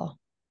entail.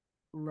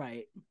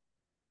 Right.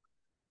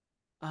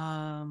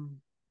 Or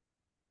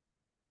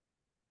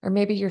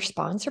maybe your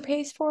sponsor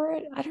pays for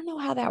it. I don't know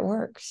how that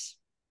works.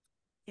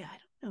 Yeah, I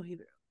don't know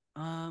either.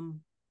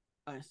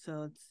 All right, so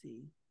let's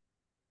see.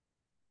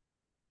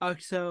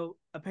 So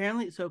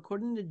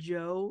according to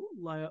Joe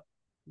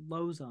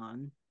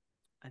Lozon,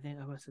 I think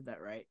I said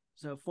that right.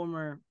 So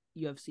former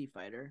UFC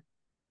fighter.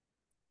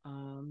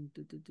 So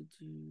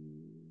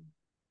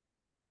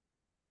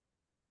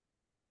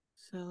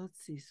let's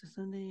see. So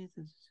Sunday.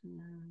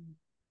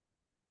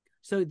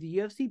 So the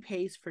UFC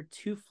pays for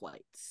 2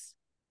 flights.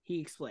 He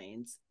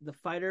explains the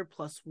fighter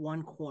plus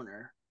 1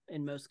 corner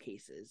in most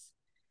cases.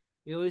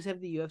 We always have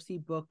the UFC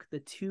book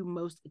the 2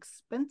 most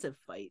expensive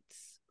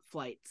flights.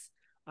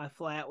 I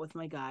fly out with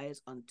my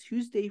guys on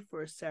Tuesday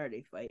for a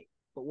Saturday fight,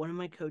 but one of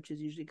my coaches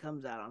usually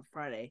comes out on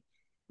Friday,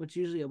 which is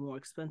usually a more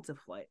expensive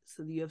flight.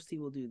 So the UFC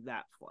will do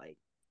that flight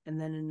and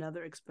then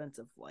another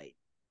expensive flight.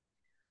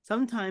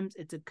 Sometimes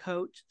it's a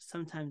coach,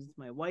 sometimes it's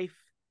my wife.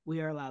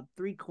 We are allowed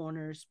 3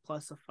 corners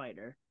plus a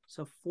fighter.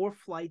 So 4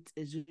 flights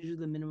is usually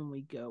the minimum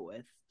we go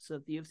with. So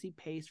if the UFC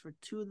pays for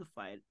 2 of the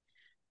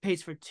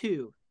pays for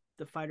 2,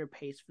 the fighter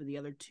pays for the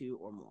other 2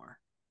 or more.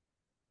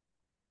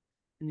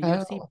 And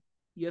the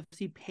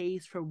UFC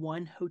pays for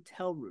 1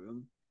 hotel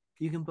room.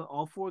 You can put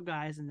all 4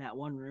 guys in that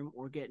one room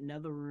or get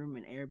another room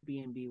in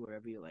Airbnb,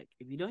 wherever you like.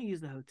 If you don't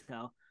use the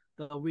hotel,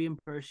 they'll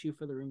reimburse you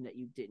for the room that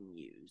you didn't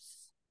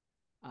use.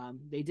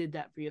 They did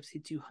that for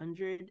UFC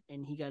 200,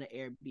 and he got an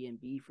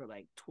Airbnb for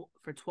like for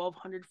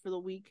 $1,200 for the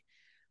week,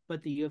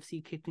 but the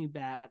UFC kicked me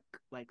back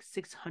like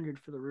 $600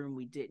 for the room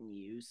we didn't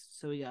use.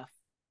 So we got a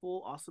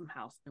full awesome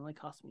house. It only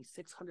cost me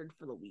 $600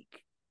 for the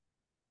week.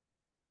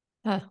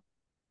 Huh.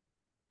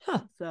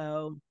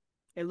 So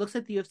it looks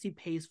like the UFC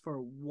pays for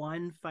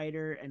 1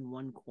 fighter and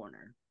 1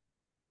 corner.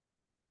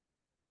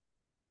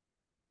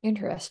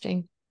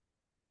 Interesting.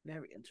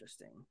 Very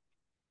interesting.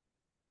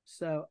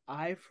 So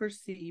I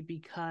foresee,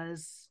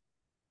 because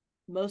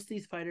most of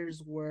these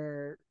fighters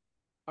are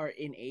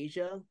in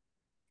Asia,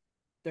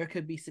 there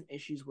could be some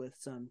issues with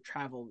some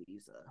travel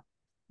visa.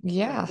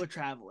 Yeah. We're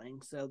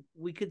traveling, so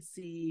we could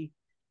see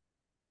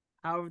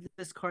how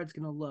this card's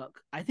gonna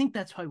look. I think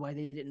that's probably why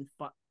they didn't.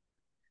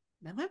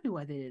 That might be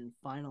why they didn't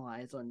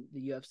finalize on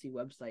the UFC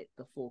website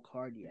the full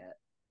card yet.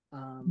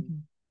 But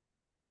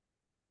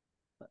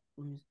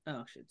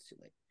actually, it's too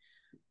late.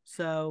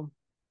 So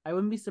I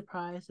wouldn't be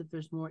surprised if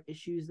there's more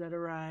issues that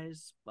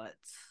arise, but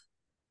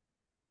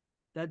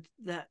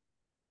that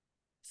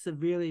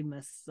severely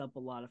messes up a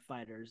lot of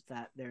fighters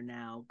that they're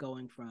now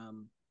going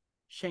from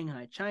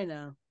Shanghai,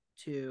 China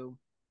to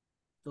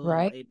the little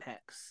Right.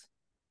 Apex.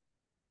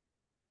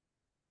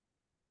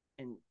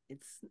 And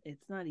it's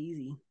not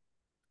easy.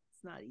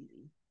 It's not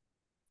easy.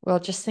 Well,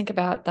 just think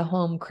about the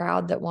home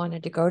crowd that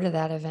wanted to go to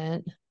that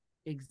event.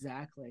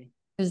 Exactly.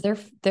 Because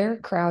their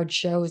crowd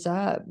shows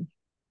up.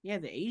 Yeah,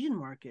 the Asian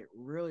market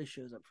really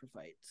shows up for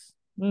fights.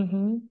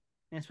 Mm-hmm.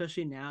 And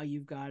especially now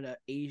you've got a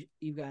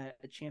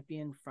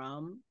champion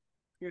from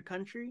your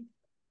country.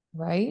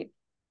 Right.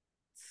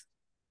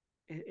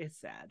 It's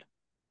sad.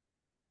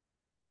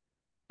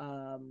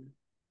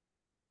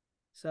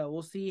 So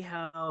we'll see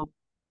how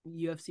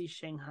UFC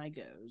Shanghai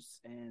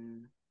goes,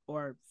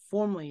 or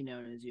formerly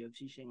known as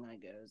UFC Shanghai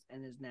goes,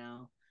 and is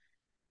now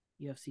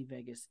UFC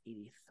Vegas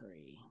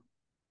 83.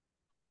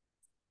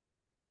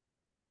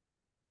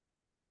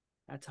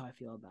 That's how I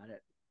feel about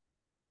it.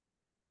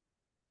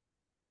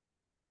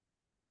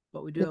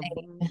 But we do have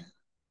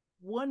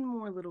one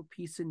more little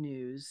piece of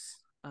news.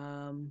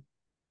 Usman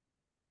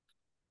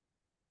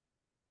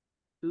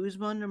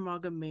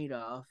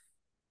Nurmagomedov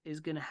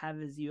is going to have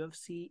his his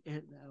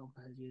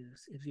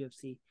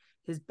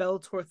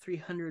Bellator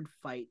 300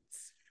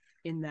 fights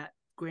in that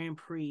Grand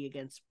Prix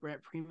against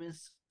Brett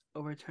Primus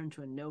overturned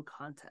to a no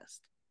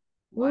contest.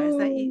 Why is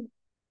that?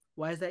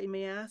 Why is that, you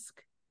may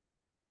ask?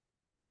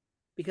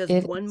 Because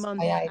It 1 is month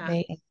why I after,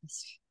 may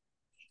ask.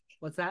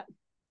 what's that?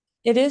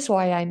 It is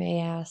why I may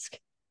ask.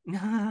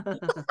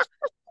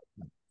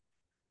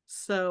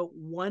 So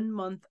 1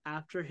 month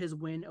after his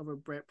win over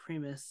Brett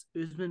Primus,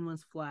 Usman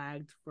was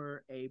flagged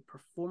for a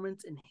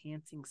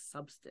performance-enhancing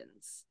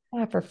substance.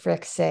 Oh, for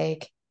frick's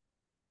sake.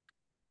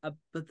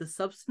 But the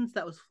substance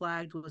that was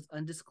flagged was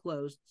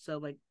undisclosed. So,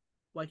 like,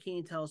 why can't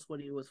you tell us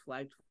what he was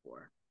flagged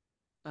for?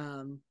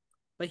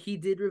 But he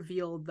did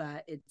reveal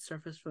that it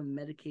surfaced from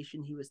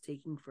medication he was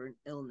taking for an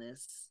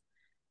illness,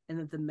 and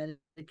that the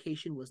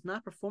medication was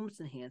not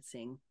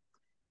performance-enhancing.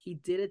 He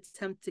did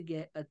attempt to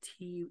get a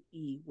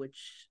TUE,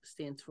 which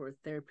stands for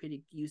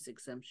Therapeutic Use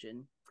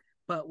Exemption,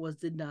 but was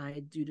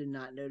denied due to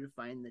not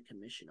notifying the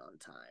commission on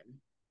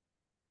time.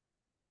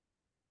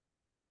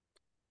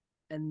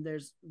 And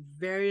there's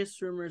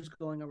various rumors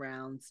going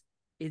around.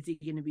 Is he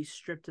going to be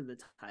stripped of the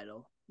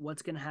title?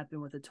 What's going to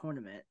happen with the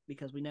tournament?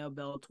 Because we know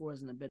Bellator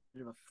is in a bit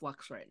of a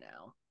flux right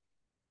now.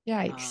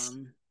 Yikes.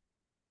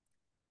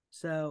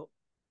 So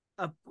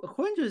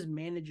according to his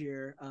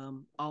manager,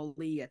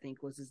 Ali, I think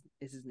is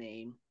his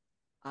name.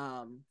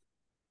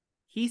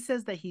 He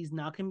says that he's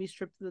not going to be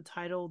stripped of the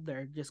title.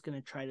 They're just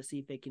going to try to see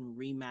if they can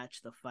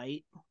rematch the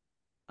fight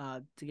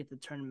to get the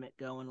tournament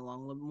going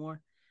along a little more.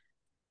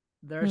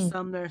 There are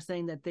some that are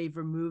saying that they've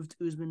removed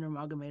Usman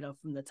Nurmagomedov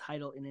from the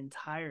title in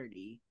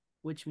entirety,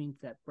 which means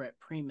that Brett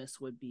Primus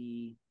would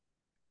be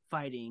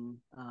fighting,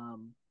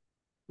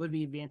 would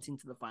be advancing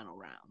to the final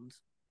round.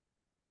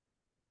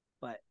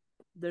 But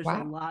there's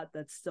a lot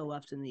that's still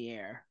left in the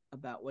air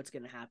about what's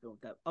going to happen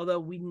with that.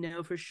 Although we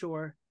know for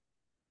sure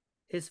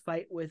his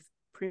fight with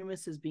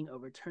Primus is being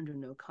overturned to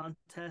no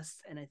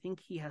contest, and I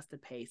think he has to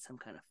pay some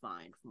kind of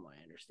fine, from what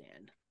I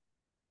understand.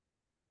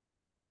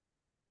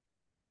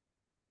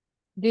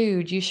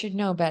 Dude, you should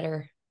know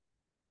better.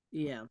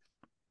 Yeah.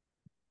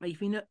 Like,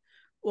 if you know,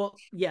 well,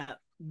 yeah,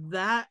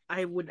 that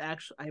I would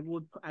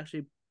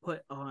actually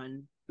put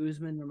on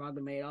Usman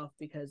Nurmagomedov,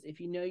 because if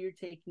you know you're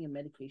taking a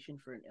medication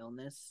for an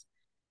illness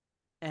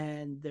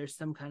and there's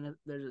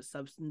a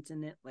substance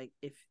in it, like,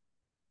 if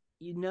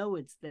you know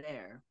it's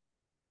there,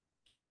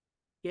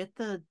 get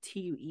the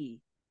TUE.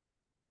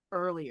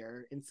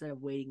 earlier instead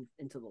of waiting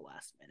until the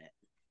last minute.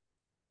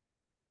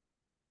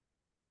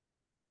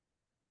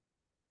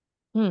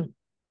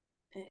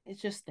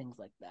 It's just things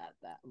like that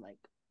like,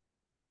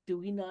 do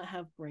we not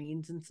have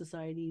brains in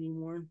society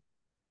anymore?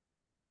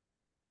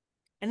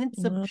 And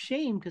it's a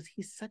shame because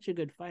he's such a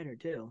good fighter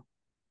too.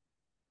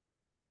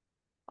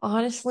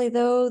 Honestly,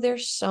 though,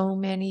 there's so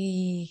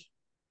many.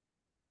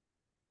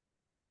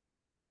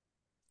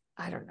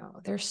 I don't know.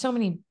 There's so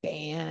many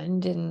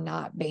banned and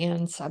not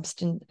banned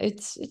substance.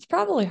 It's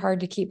probably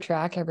hard to keep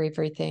track of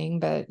everything,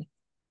 but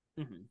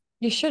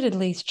you should at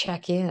least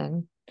check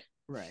in.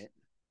 Right.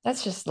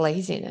 That's just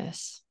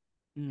laziness.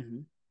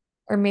 Mm-hmm.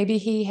 Or maybe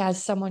he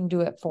has someone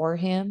do it for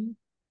him,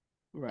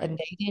 right, and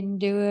they didn't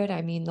do it.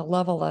 I mean, the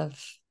level of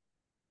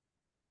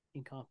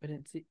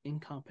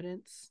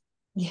incompetence.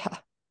 Yeah.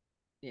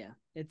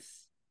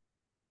 It's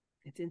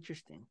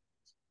interesting.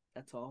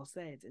 That's all I'll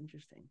say. It's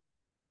interesting.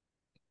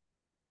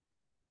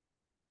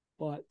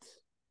 But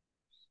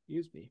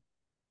excuse me.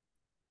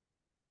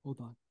 Hold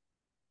on.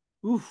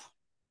 Oof.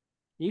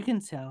 You can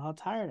tell how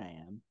tired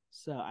I am.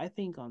 So I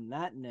think on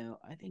that note,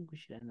 I think we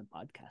should end the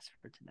podcast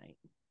for tonight.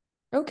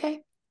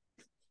 Okay.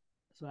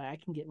 So I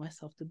can get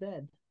myself to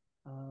bed.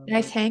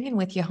 Nice hanging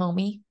with you,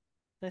 homie.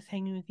 Nice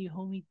hanging with you,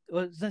 homie.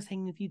 Well, it's nice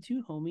hanging with you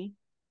too, homie.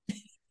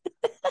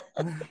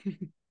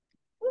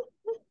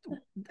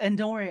 And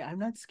don't worry, I'm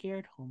not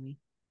scared, homie.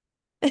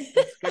 I'm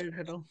not scared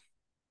at all.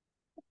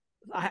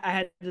 I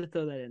had to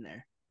throw that in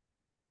there.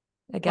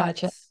 I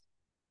gotcha. But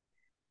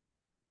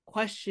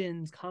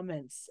questions,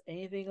 comments,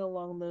 anything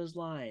along those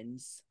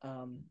lines.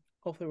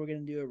 Hopefully we're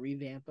going to do a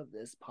revamp of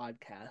this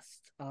podcast.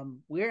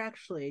 We're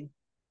actually,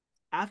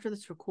 after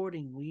this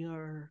recording, we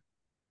are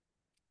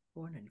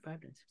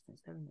 495, 96,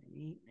 97,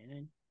 98,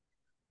 99.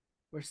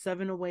 We're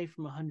 7 away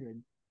from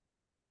 100.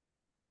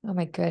 Oh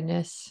my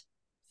goodness.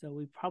 So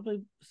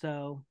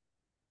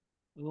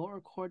we won't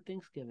record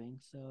Thanksgiving.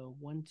 So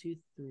 1, 2,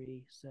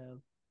 3.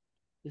 So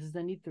this is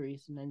 93.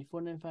 So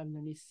 94, 95,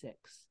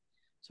 96.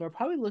 So we're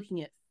probably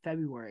looking at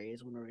February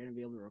is when we're going to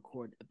be able to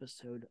record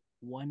episode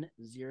 100.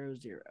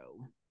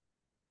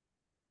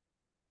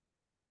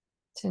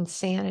 It's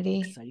insanity.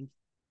 Exciting.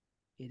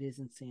 It is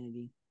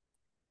insanity.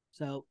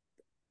 So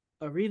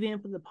a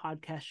revamp of the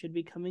podcast should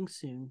be coming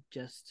soon.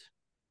 Just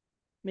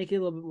make it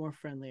a little bit more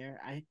friendlier.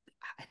 I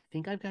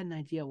think I've got an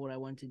idea of what I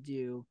want to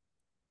do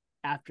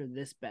after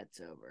this bet's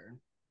over.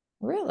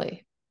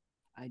 Really?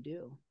 I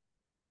do.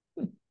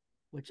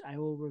 Which I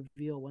will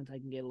reveal once I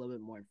can get a little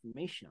bit more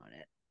information on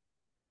it.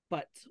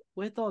 But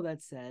with all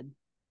that said,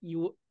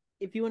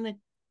 if you want to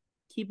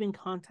keep in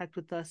contact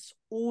with us,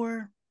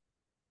 or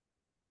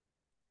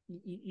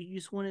you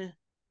just want to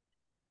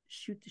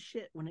shoot the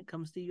shit when it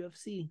comes to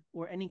UFC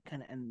or any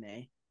kind of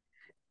MMA,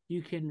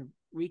 you can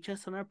reach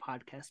us on our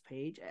podcast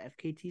page at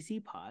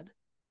FKTC Pod,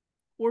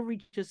 or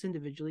reach us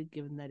individually,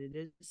 given that it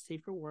is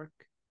safe for work.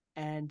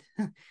 And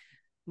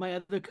my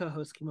other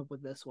co-host came up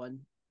with this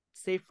one.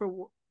 Safe for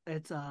work.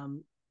 It's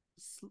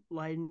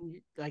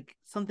sliding, like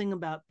something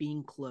about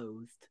being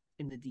clothed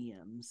in the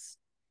DMs.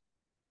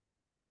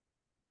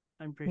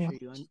 I'm pretty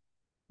sure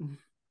you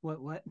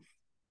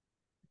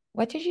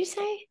What did you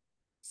say?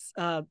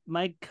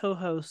 My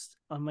co-host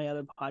on my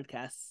other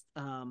podcasts,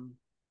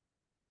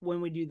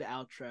 when we do the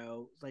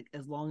outro, like,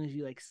 as long as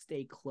you like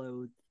stay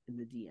clothed in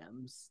the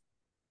DMs.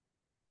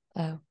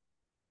 Oh.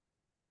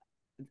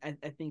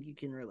 I think you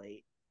can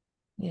relate.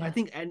 Yeah. I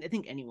think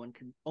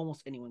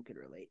almost anyone could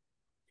relate.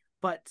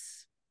 But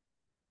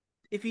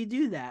if you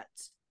do that,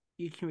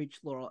 you can reach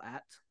Laurel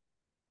at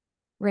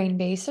Rain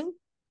Basin.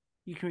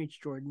 You can reach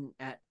Jordan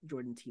at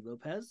Jordan T.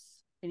 Lopez.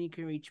 And you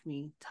can reach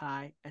me,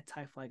 Ty, at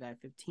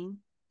TyFlyGuy15.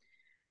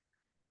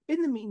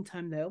 In the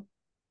meantime, though,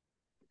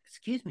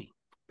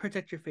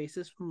 protect your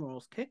faces from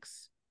Laurel's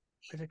kicks.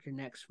 Protect your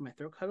necks from my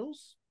throat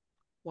cuddles.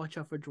 Watch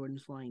out for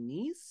Jordan's flying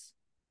knees.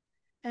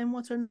 And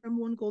what's our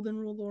number one golden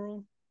rule,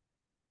 Laurel?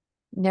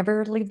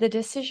 Never leave the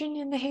decision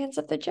in the hands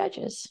of the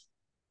judges.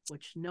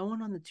 Which no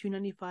one on the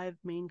 295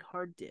 main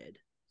card did.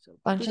 So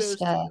bunch of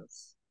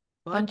studs.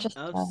 Bunch of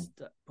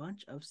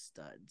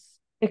studs.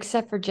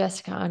 Except for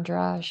Jessica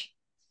Andrade.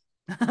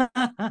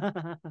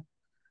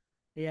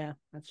 Yeah,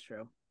 that's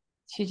true.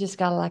 She just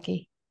got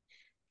lucky.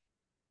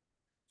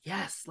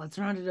 Yes, let's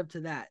round it up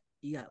to that.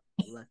 You got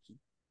lucky.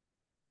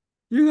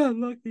 You got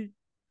lucky.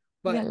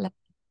 But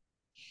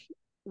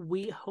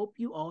we hope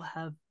you all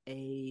have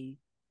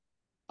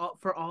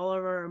for all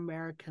of our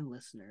American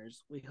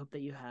listeners, we hope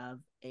that you have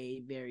a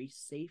very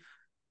safe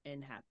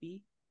and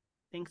happy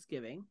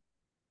Thanksgiving.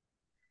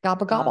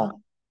 Gobble,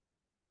 gobble.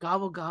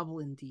 Gobble, gobble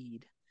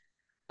indeed.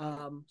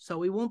 So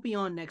we won't be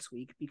on next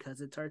week because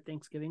it's our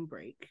Thanksgiving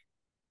break.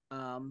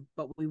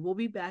 But we will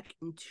be back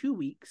in 2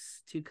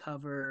 weeks to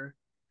cover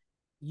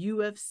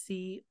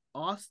UFC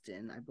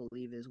Austin, I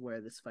believe is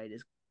where this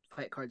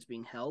fight card's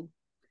being held.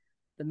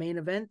 The main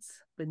event,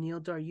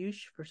 Beneil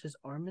Dariush versus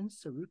Arman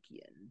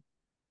Tsarukyan.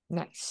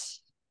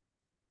 Nice.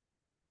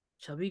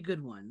 Shall be a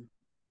good one.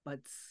 But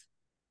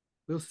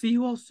we'll see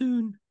you all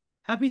soon.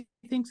 Happy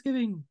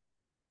Thanksgiving.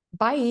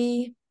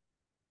 Bye.